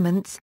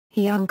experiments,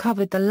 he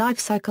uncovered the life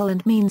cycle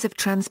and means of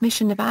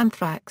transmission of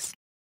anthrax.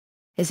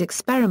 His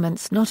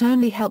experiments not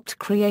only helped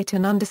create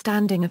an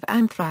understanding of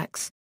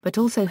anthrax, but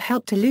also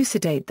helped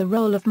elucidate the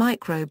role of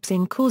microbes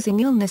in causing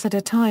illness at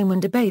a time when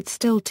debates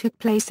still took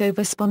place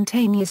over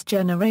spontaneous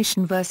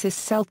generation versus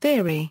cell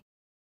theory.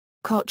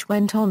 Koch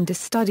went on to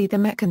study the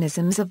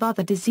mechanisms of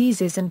other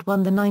diseases and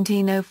won the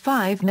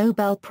 1905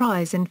 Nobel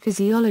Prize in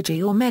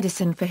Physiology or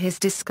Medicine for his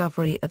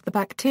discovery of the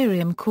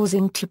bacterium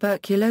causing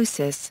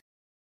tuberculosis.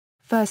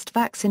 First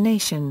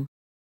vaccination.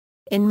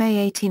 In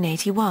May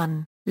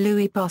 1881,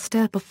 Louis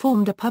Pasteur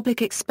performed a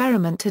public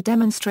experiment to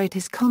demonstrate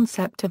his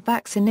concept of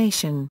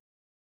vaccination.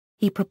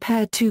 He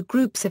prepared 2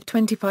 groups of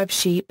 25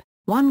 sheep,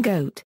 1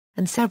 goat,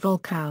 and several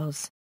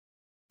cows.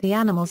 The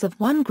animals of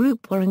one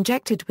group were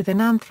injected with an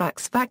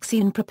anthrax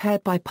vaccine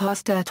prepared by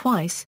Pasteur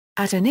twice,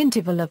 at an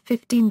interval of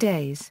 15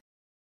 days.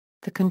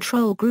 The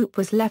control group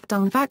was left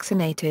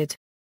unvaccinated.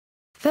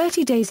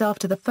 30 days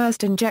after the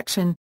first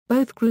injection,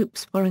 both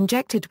groups were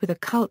injected with a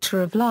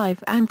culture of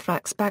live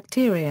anthrax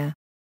bacteria.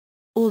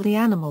 All the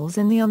animals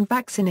in the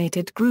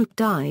unvaccinated group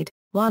died,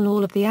 while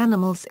all of the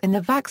animals in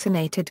the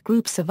vaccinated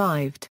group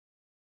survived.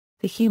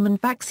 The human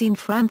vaccine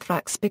for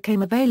anthrax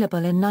became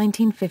available in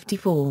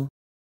 1954.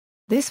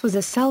 This was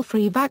a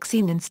cell-free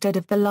vaccine instead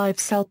of the live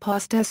cell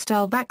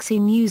Pasteur-style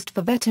vaccine used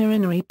for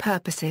veterinary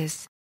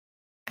purposes.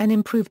 An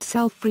improved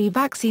cell-free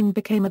vaccine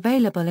became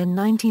available in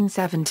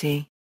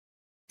 1970.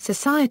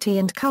 Society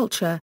and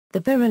culture. The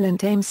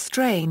virulent Ames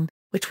strain,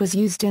 which was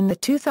used in the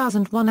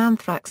 2001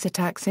 anthrax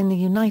attacks in the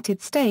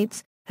United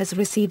States, has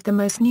received the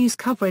most news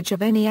coverage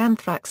of any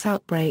anthrax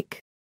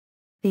outbreak.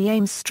 The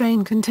Ames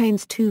strain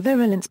contains 2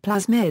 virulence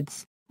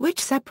plasmids,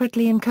 which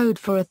separately encode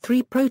for a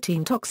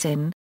 3-protein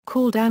toxin,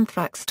 called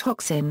anthrax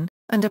toxin,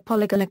 and a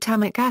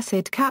polygalactamic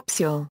acid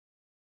capsule.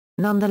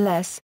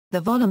 Nonetheless,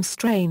 the Volum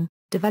strain,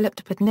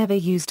 developed but never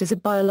used as a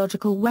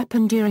biological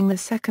weapon during the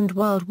Second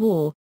World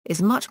War,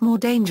 is much more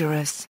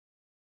dangerous.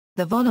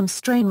 The Volum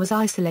strain was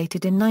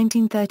isolated in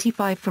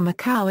 1935 from a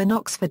cow in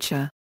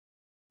Oxfordshire.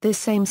 This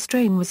same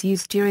strain was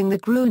used during the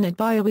Gruinard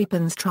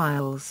bioweapons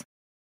trials.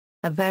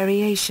 A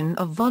variation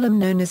of Volum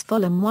known as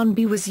Volum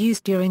 1B was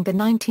used during the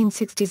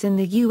 1960s in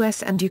the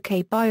US and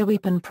UK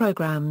bioweapon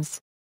programs.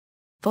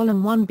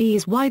 Volume 1b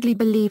is widely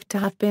believed to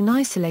have been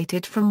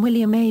isolated from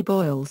William A.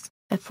 Boyles,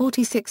 a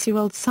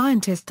 46-year-old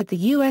scientist at the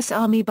U.S.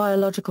 Army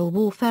Biological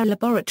Warfare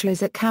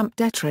Laboratories at Camp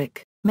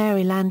Detrick,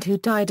 Maryland, who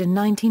died in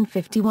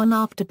 1951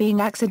 after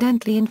being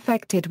accidentally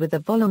infected with the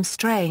volume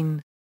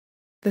strain.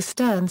 The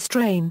Stern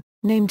strain,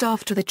 named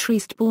after the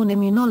Trieste-born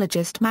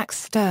immunologist Max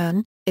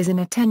Stern, is an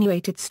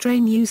attenuated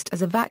strain used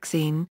as a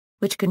vaccine,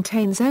 which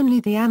contains only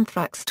the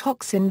anthrax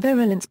toxin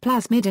virulence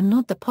plasmid and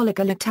not the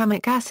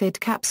polyglutamic acid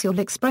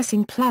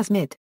capsule-expressing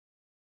plasmid.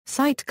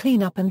 Site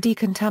cleanup and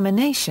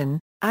decontamination.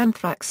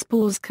 Anthrax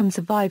spores can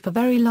survive for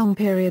very long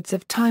periods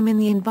of time in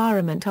the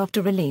environment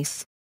after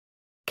release.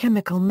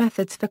 Chemical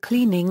methods for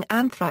cleaning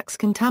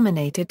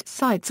anthrax-contaminated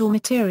sites or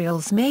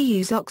materials may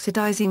use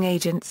oxidizing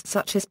agents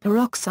such as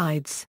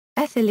peroxides,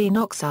 ethylene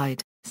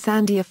oxide,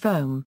 sandia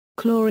foam,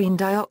 chlorine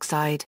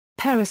dioxide,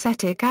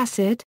 peracetic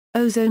acid,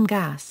 ozone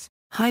gas,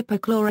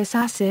 hypochlorous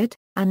acid,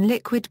 and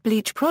liquid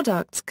bleach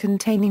products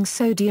containing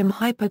sodium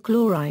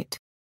hypochlorite.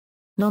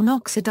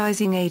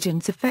 Non-oxidizing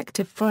agents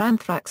effective for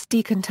anthrax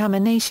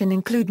decontamination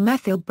include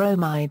methyl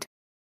bromide.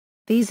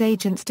 These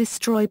agents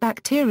destroy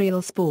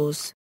bacterial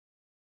spores.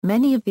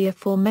 Many of the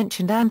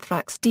aforementioned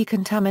anthrax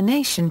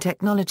decontamination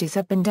technologies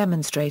have been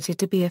demonstrated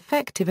to be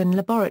effective in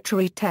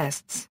laboratory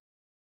tests.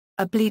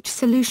 A bleach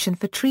solution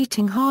for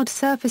treating hard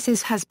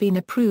surfaces has been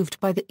approved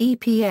by the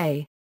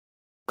EPA.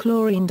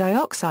 Chlorine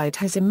dioxide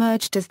has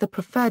emerged as the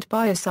preferred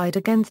biocide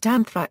against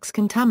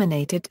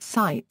anthrax-contaminated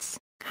sites,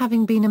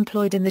 having been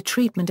employed in the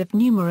treatment of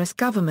numerous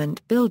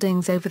government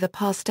buildings over the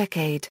past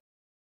decade.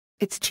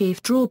 Its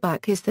chief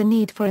drawback is the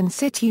need for in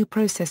situ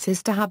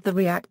processes to have the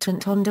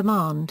reactant on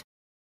demand.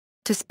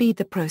 To speed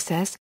the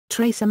process,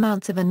 trace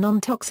amounts of a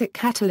non-toxic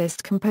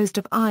catalyst composed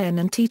of iron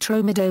and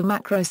tetramido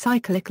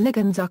macrocyclic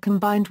ligands are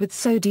combined with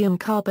sodium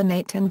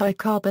carbonate and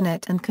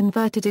bicarbonate and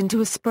converted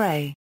into a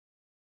spray.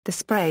 The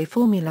spray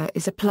formula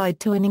is applied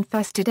to an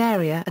infested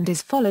area and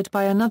is followed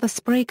by another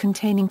spray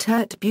containing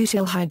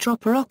tert-butyl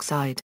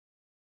hydroperoxide.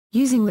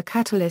 Using the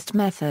catalyst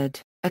method,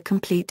 a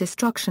complete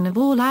destruction of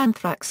all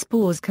anthrax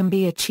spores can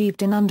be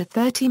achieved in under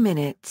 30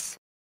 minutes.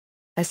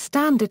 A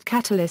standard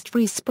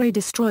catalyst-free spray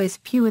destroys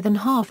fewer than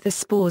half the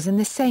spores in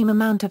the same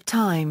amount of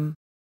time.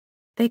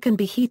 They can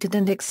be heated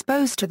and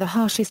exposed to the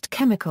harshest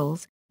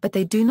chemicals, but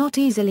they do not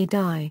easily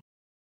die.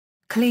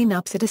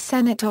 Cleanups at a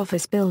Senate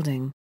office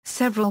building,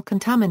 several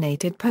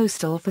contaminated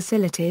postal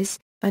facilities,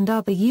 and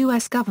other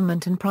U.S.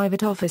 government and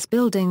private office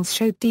buildings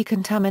showed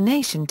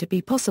decontamination to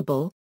be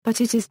possible,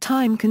 but it is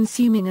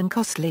time-consuming and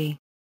costly.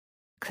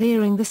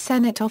 Clearing the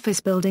Senate office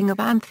building of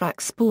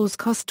anthrax spores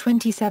cost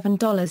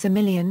 $27 a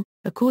million,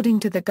 according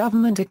to the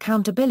Government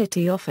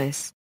Accountability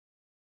Office.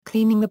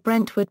 Cleaning the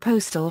Brentwood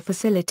postal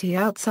facility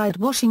outside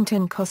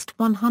Washington cost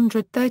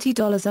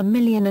 $130 a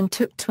million and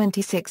took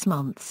 26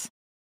 months.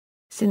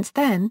 Since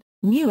then,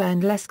 newer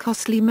and less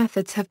costly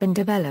methods have been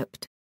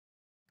developed.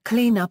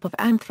 Cleanup of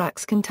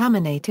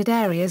anthrax-contaminated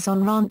areas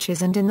on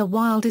ranches and in the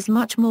wild is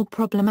much more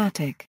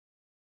problematic.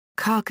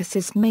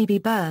 Carcasses may be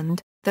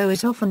burned, though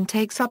it often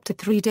takes up to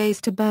 3 days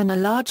to burn a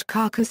large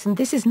carcass, and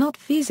this is not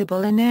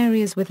feasible in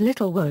areas with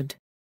little wood.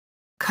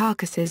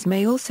 Carcasses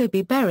may also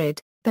be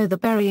buried, though the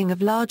burying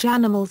of large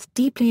animals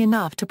deeply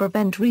enough to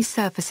prevent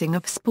resurfacing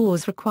of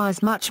spores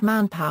requires much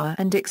manpower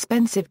and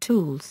expensive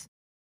tools.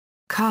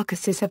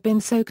 Carcasses have been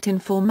soaked in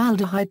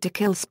formaldehyde to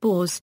kill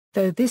spores,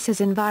 though this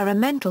has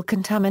environmental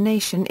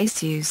contamination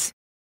issues.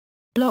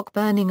 Block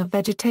burning of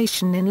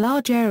vegetation in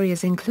large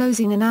areas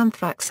enclosing an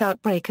anthrax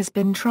outbreak has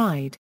been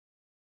tried.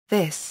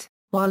 This,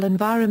 while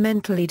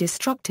environmentally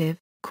destructive,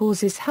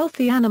 causes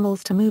healthy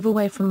animals to move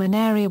away from an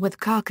area with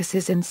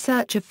carcasses in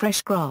search of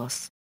fresh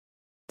grass.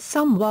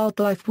 Some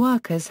wildlife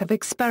workers have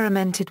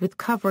experimented with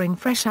covering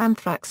fresh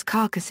anthrax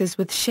carcasses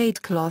with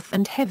shade cloth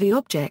and heavy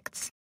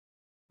objects.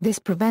 This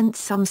prevents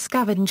some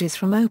scavengers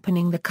from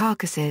opening the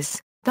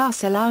carcasses,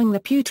 thus allowing the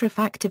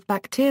putrefactive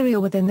bacteria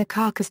within the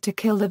carcass to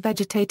kill the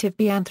vegetative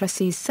B.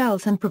 anthracis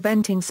cells and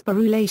preventing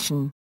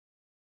sporulation.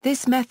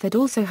 This method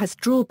also has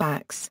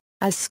drawbacks,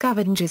 as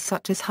scavengers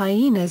such as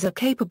hyenas are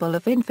capable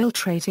of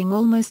infiltrating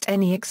almost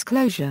any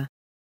exclosure.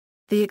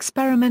 The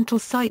experimental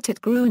site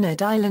at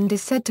Gruinard Island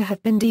is said to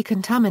have been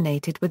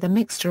decontaminated with a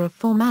mixture of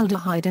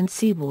formaldehyde and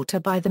seawater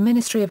by the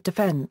Ministry of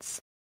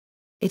Defense.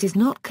 It is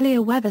not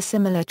clear whether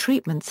similar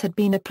treatments had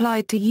been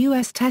applied to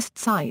U.S. test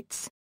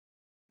sites.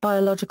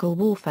 Biological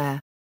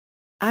warfare.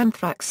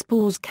 Anthrax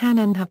spores can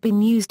and have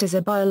been used as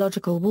a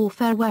biological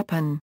warfare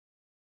weapon.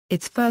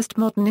 Its first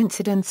modern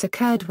incidents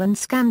occurred when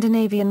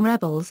Scandinavian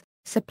rebels,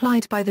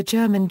 supplied by the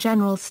German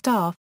General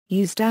Staff,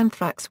 used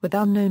anthrax with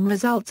unknown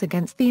results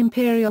against the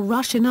Imperial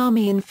Russian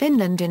Army in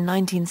Finland in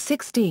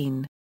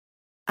 1916.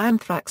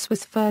 Anthrax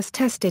was first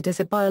tested as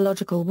a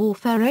biological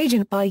warfare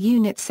agent by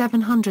Unit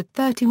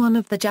 731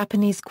 of the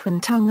Japanese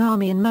Kwantung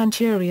Army in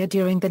Manchuria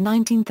during the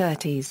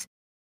 1930s.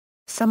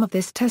 Some of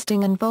this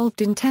testing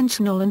involved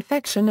intentional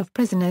infection of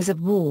prisoners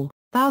of war,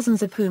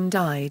 thousands of whom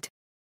died.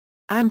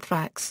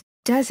 Anthrax,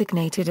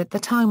 designated at the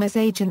time as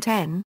Agent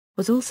N,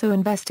 was also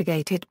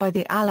investigated by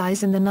the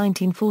Allies in the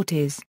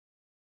 1940s.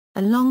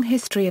 A long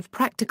history of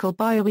practical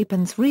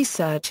bioweapons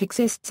research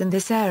exists in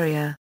this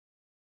area.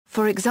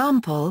 For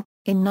example,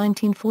 in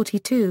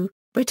 1942,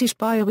 British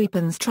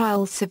bioweapons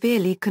trials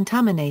severely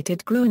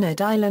contaminated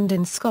Gruinard Island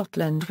in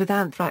Scotland with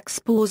anthrax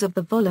spores of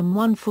the volume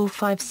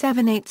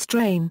 14578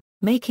 strain,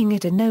 making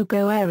it a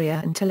no-go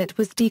area until it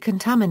was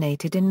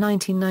decontaminated in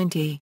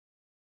 1990.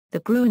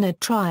 The Gruinard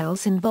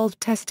trials involved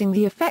testing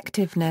the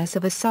effectiveness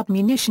of a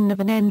submunition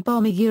of an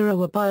N-bomb,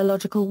 a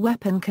biological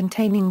weapon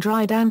containing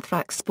dried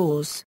anthrax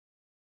spores.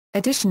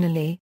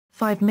 Additionally,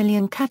 5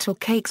 million cattle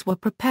cakes were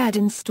prepared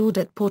and stored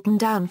at Porton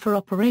Down for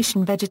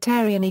Operation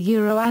Vegetarian,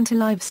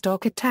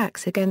 anti-livestock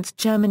attacks against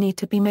Germany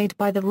to be made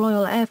by the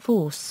Royal Air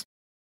Force.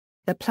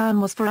 The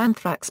plan was for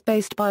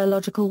anthrax-based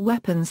biological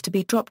weapons to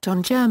be dropped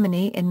on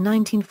Germany in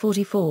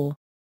 1944.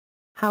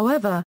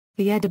 However,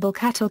 the edible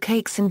cattle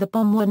cakes in the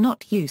bomb were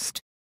not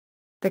used.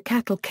 The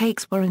cattle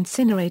cakes were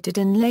incinerated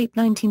in late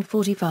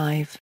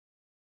 1945.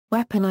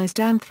 Weaponized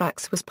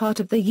anthrax was part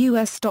of the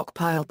U.S.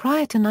 stockpile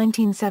prior to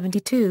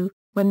 1972,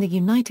 when the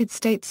United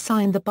States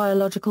signed the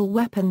Biological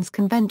Weapons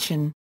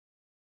Convention.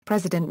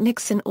 President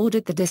Nixon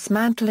ordered the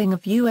dismantling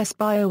of U.S.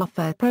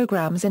 biowarfare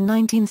programs in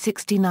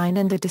 1969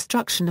 and the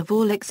destruction of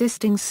all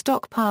existing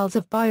stockpiles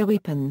of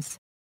bioweapons.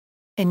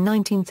 In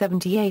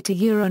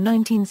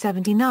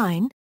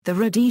 1978–1979, the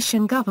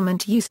Rhodesian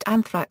government used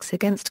anthrax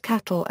against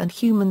cattle and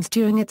humans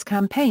during its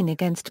campaign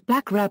against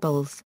black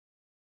rebels.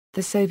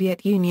 The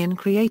Soviet Union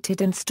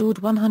created and stored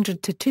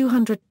 100 to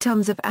 200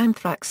 tons of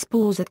anthrax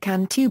spores at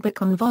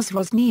Kantubek on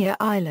Vozrozhnia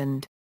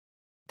Island.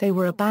 They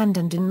were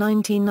abandoned in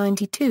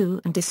 1992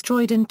 and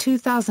destroyed in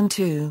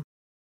 2002.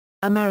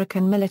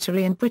 American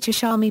military and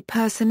British Army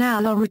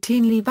personnel are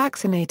routinely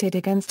vaccinated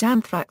against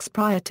anthrax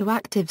prior to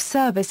active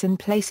service in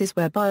places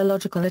where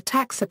biological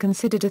attacks are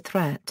considered a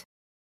threat.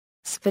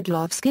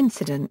 Sverdlovsk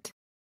Incident.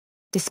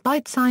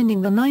 Despite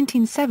signing the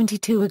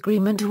 1972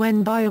 agreement to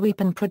end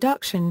bioweapon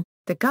production,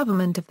 the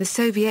government of the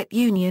Soviet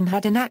Union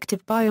had an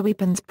active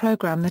bioweapons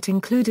program that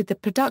included the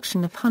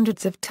production of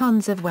hundreds of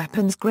tons of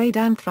weapons-grade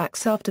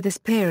anthrax after this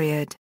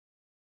period.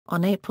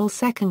 On April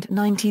 2,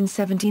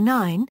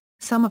 1979,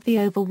 some of the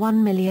over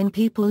 1 million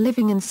people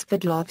living in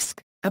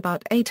Sverdlovsk,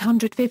 about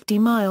 850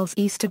 miles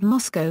east of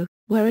Moscow,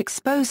 were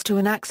exposed to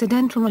an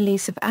accidental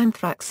release of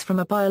anthrax from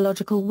a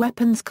biological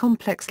weapons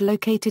complex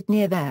located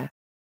near there.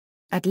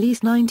 At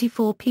least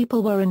 94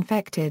 people were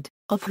infected,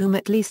 of whom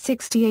at least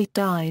 68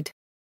 died.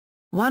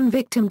 One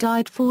victim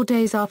died 4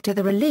 days after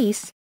the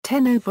release,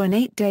 10 over an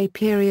 8-day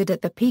period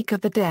at the peak of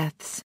the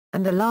deaths,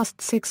 and the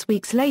last 6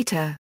 weeks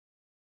later.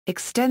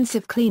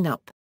 Extensive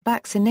cleanup,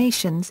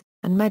 vaccinations,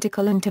 and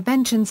medical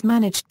interventions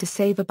managed to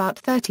save about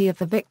 30 of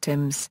the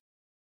victims.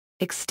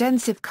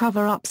 Extensive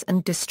cover-ups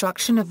and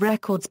destruction of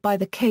records by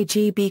the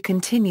KGB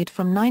continued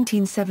from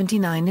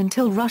 1979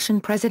 until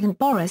Russian President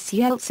Boris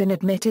Yeltsin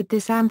admitted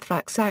this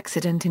anthrax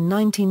accident in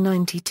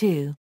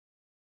 1992.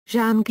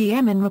 Jan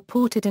Guillemin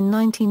reported in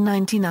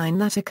 1999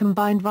 that a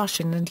combined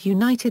Russian and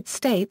United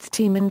States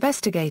team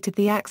investigated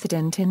the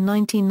accident in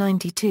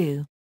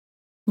 1992.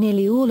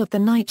 Nearly all of the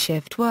night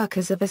shift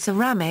workers of a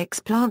ceramics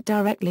plant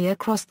directly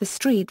across the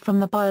street from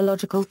the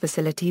biological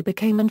facility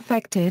became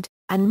infected,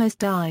 and most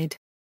died.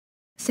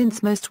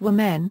 Since most were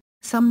men,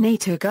 some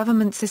NATO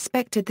governments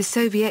suspected the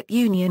Soviet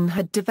Union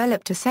had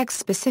developed a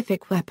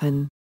sex-specific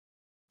weapon.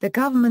 The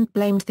government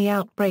blamed the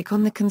outbreak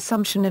on the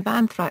consumption of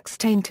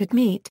anthrax-tainted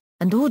meat,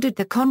 and ordered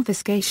the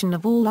confiscation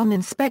of all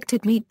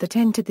uninspected meat that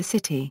entered the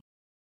city.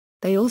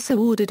 They also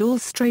ordered all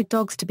stray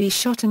dogs to be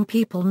shot and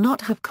people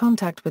not have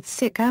contact with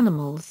sick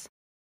animals.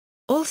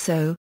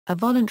 Also, a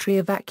voluntary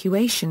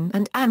evacuation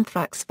and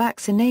anthrax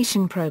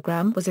vaccination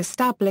program was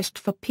established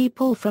for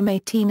people from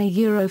 18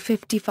 to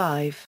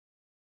 55.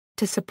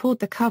 To support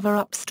the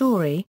cover-up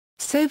story,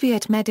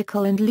 Soviet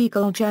medical and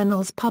legal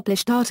journals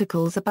published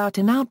articles about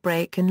an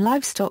outbreak in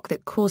livestock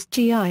that caused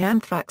GI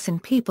anthrax in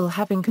people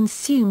having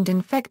consumed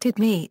infected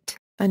meat,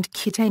 and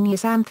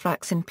cutaneous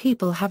anthrax in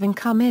people having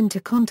come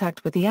into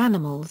contact with the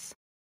animals.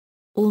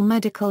 All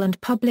medical and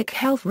public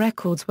health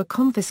records were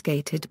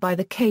confiscated by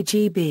the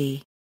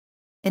KGB.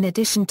 In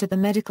addition to the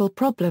medical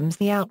problems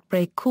the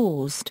outbreak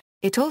caused,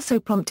 it also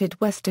prompted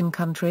Western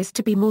countries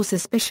to be more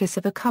suspicious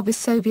of a covert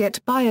Soviet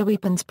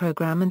bioweapons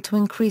program and to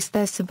increase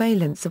their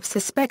surveillance of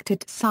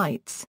suspected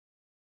sites.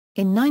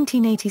 In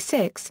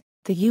 1986,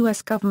 the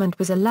U.S. government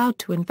was allowed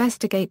to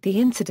investigate the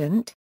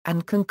incident,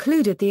 and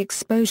concluded the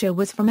exposure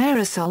was from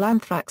aerosol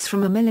anthrax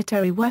from a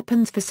military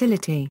weapons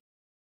facility.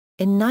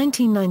 In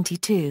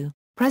 1992,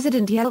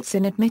 President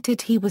Yeltsin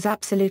admitted he was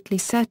absolutely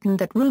certain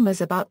that rumors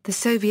about the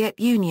Soviet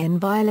Union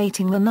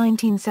violating the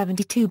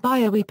 1972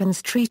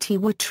 Bioweapons Treaty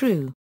were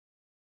true.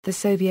 The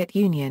Soviet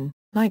Union,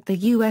 like the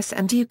US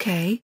and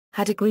UK,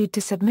 had agreed to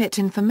submit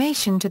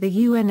information to the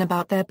UN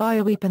about their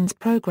bioweapons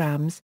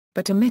programs,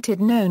 but omitted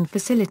known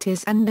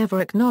facilities and never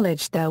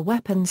acknowledged their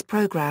weapons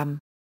program.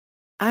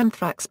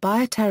 Anthrax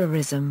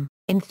bioterrorism.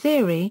 In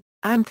theory,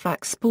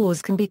 anthrax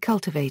spores can be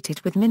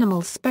cultivated with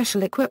minimal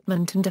special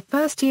equipment and a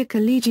first-year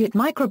collegiate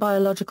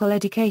microbiological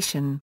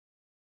education.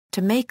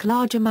 To make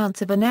large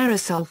amounts of an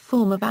aerosol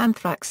form of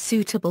anthrax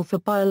suitable for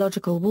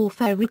biological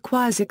warfare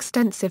requires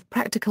extensive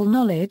practical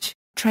knowledge,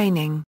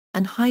 training,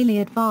 and highly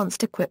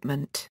advanced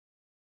equipment.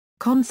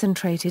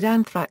 Concentrated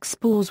anthrax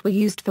spores were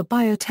used for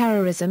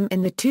bioterrorism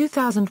in the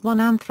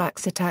 2001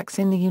 anthrax attacks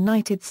in the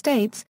United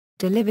States,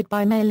 delivered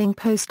by mailing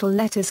postal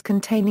letters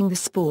containing the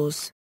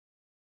spores.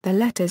 The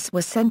letters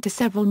were sent to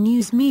several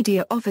news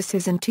media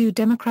offices and 2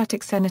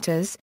 Democratic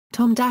senators,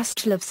 Tom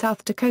Daschle of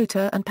South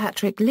Dakota and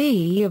Patrick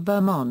Leahy of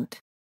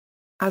Vermont.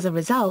 As a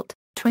result,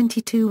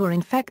 22 were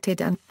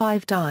infected and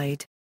 5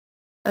 died.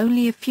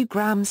 Only a few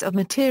grams of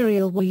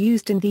material were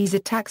used in these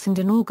attacks, and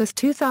in August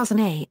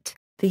 2008,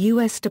 the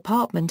U.S.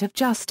 Department of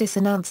Justice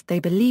announced they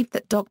believed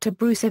that Dr.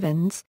 Bruce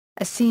Evans,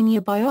 a senior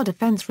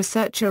biodefense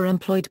researcher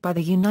employed by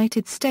the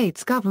United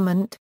States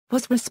government,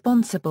 was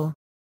responsible.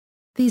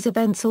 These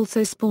events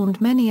also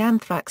spawned many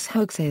anthrax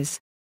hoaxes.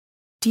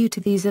 Due to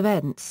these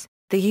events,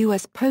 the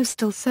U.S.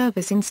 Postal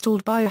Service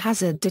installed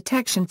biohazard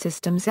detection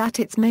systems at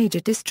its major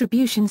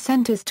distribution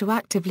centers to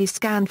actively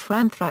scan for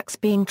anthrax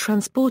being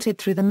transported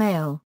through the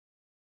mail.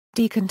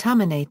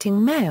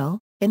 Decontaminating mail.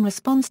 In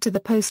response to the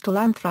postal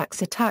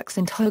anthrax attacks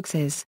and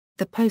hoaxes,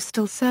 the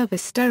Postal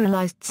Service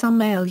sterilized some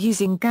mail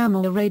using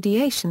gamma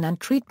irradiation and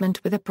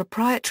treatment with a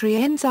proprietary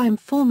enzyme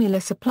formula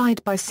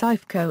supplied by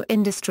Sifco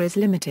Industries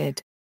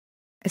Limited.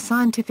 A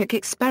scientific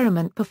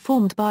experiment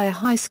performed by a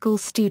high school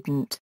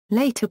student,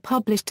 later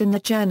published in the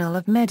Journal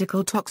of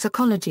Medical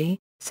Toxicology,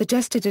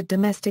 suggested a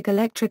domestic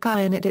electric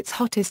iron at its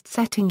hottest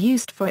setting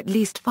used for at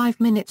least 5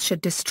 minutes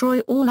should destroy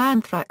all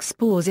anthrax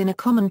spores in a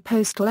common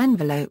postal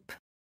envelope.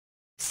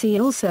 See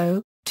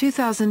also,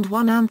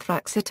 2001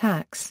 anthrax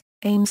attacks,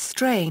 Ames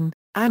strain,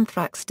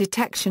 anthrax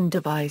detection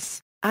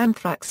device,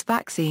 anthrax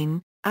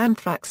vaccine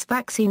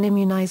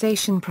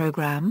immunization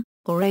program,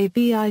 or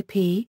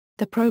AVIP,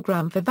 the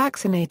program for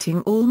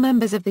vaccinating all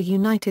members of the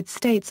United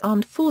States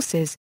Armed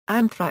Forces,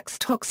 anthrax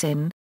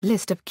toxin,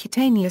 list of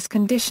cutaneous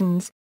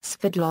conditions,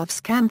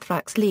 Sverdlovsk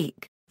anthrax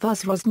leak,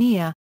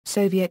 Vozrozhnia,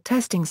 Soviet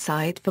testing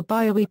site for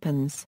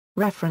bioweapons,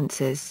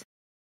 references.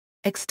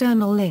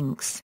 External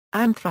links,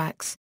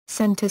 Anthrax,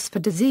 Centers for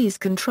Disease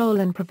Control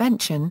and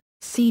Prevention,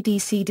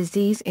 CDC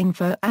Disease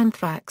Info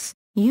Anthrax,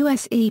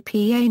 US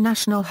EPA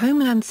National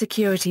Homeland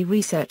Security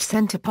Research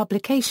Center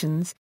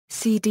Publications,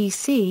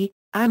 CDC,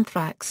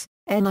 Anthrax,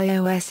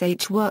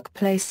 NIOSH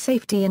Workplace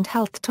Safety and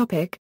Health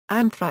Topic,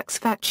 Anthrax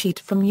Fact Sheet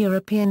from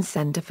European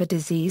Center for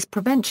Disease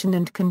Prevention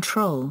and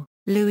Control,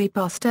 Louis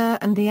Pasteur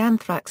and the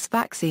Anthrax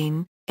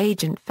Vaccine,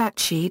 Agent Fact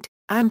Sheet,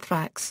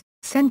 Anthrax,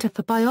 Center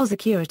for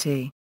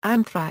Biosecurity,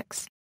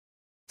 Anthrax.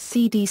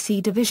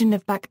 CDC Division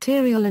of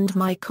Bacterial and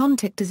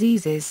Mycotic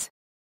Diseases.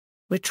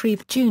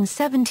 Retrieved June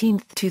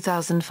 17,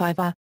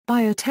 2005.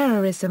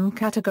 Bioterrorism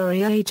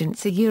Category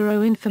Agents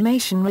Euro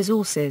Information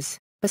Resources,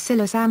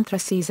 Bacillus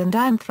anthracis and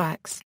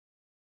Anthrax.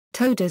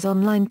 Toda's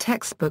online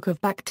textbook of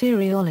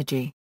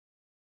bacteriology.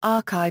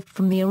 Archived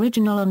from the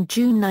original on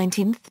June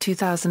 19,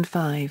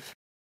 2005.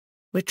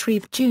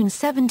 Retrieved June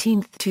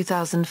 17,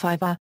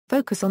 2005.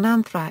 Focus on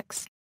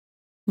Anthrax.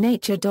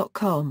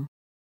 Nature.com.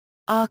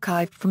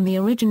 Archived from the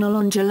original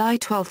on July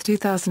 12,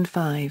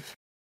 2005.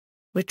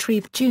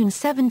 Retrieved June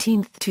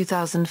 17,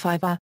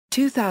 2005.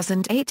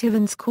 2008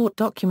 Evans Court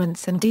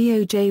Documents and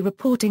DOJ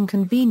Reporting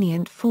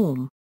Convenient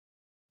Form.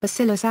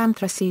 Bacillus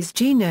anthracis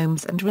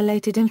Genomes and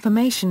Related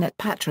Information at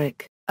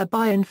Patrick, a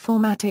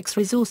bioinformatics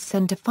resource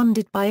center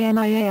funded by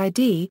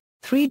NIAID,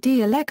 3D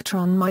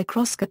electron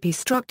microscopy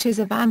structures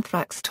of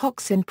anthrax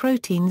toxin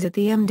proteins at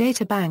the EM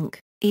Databank,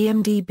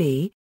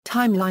 EMDB,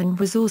 timeline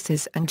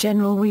resources and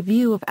general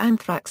review of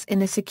anthrax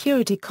in a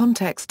security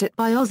context at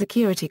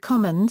Biosecurity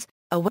Commons,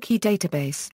 a wiki database.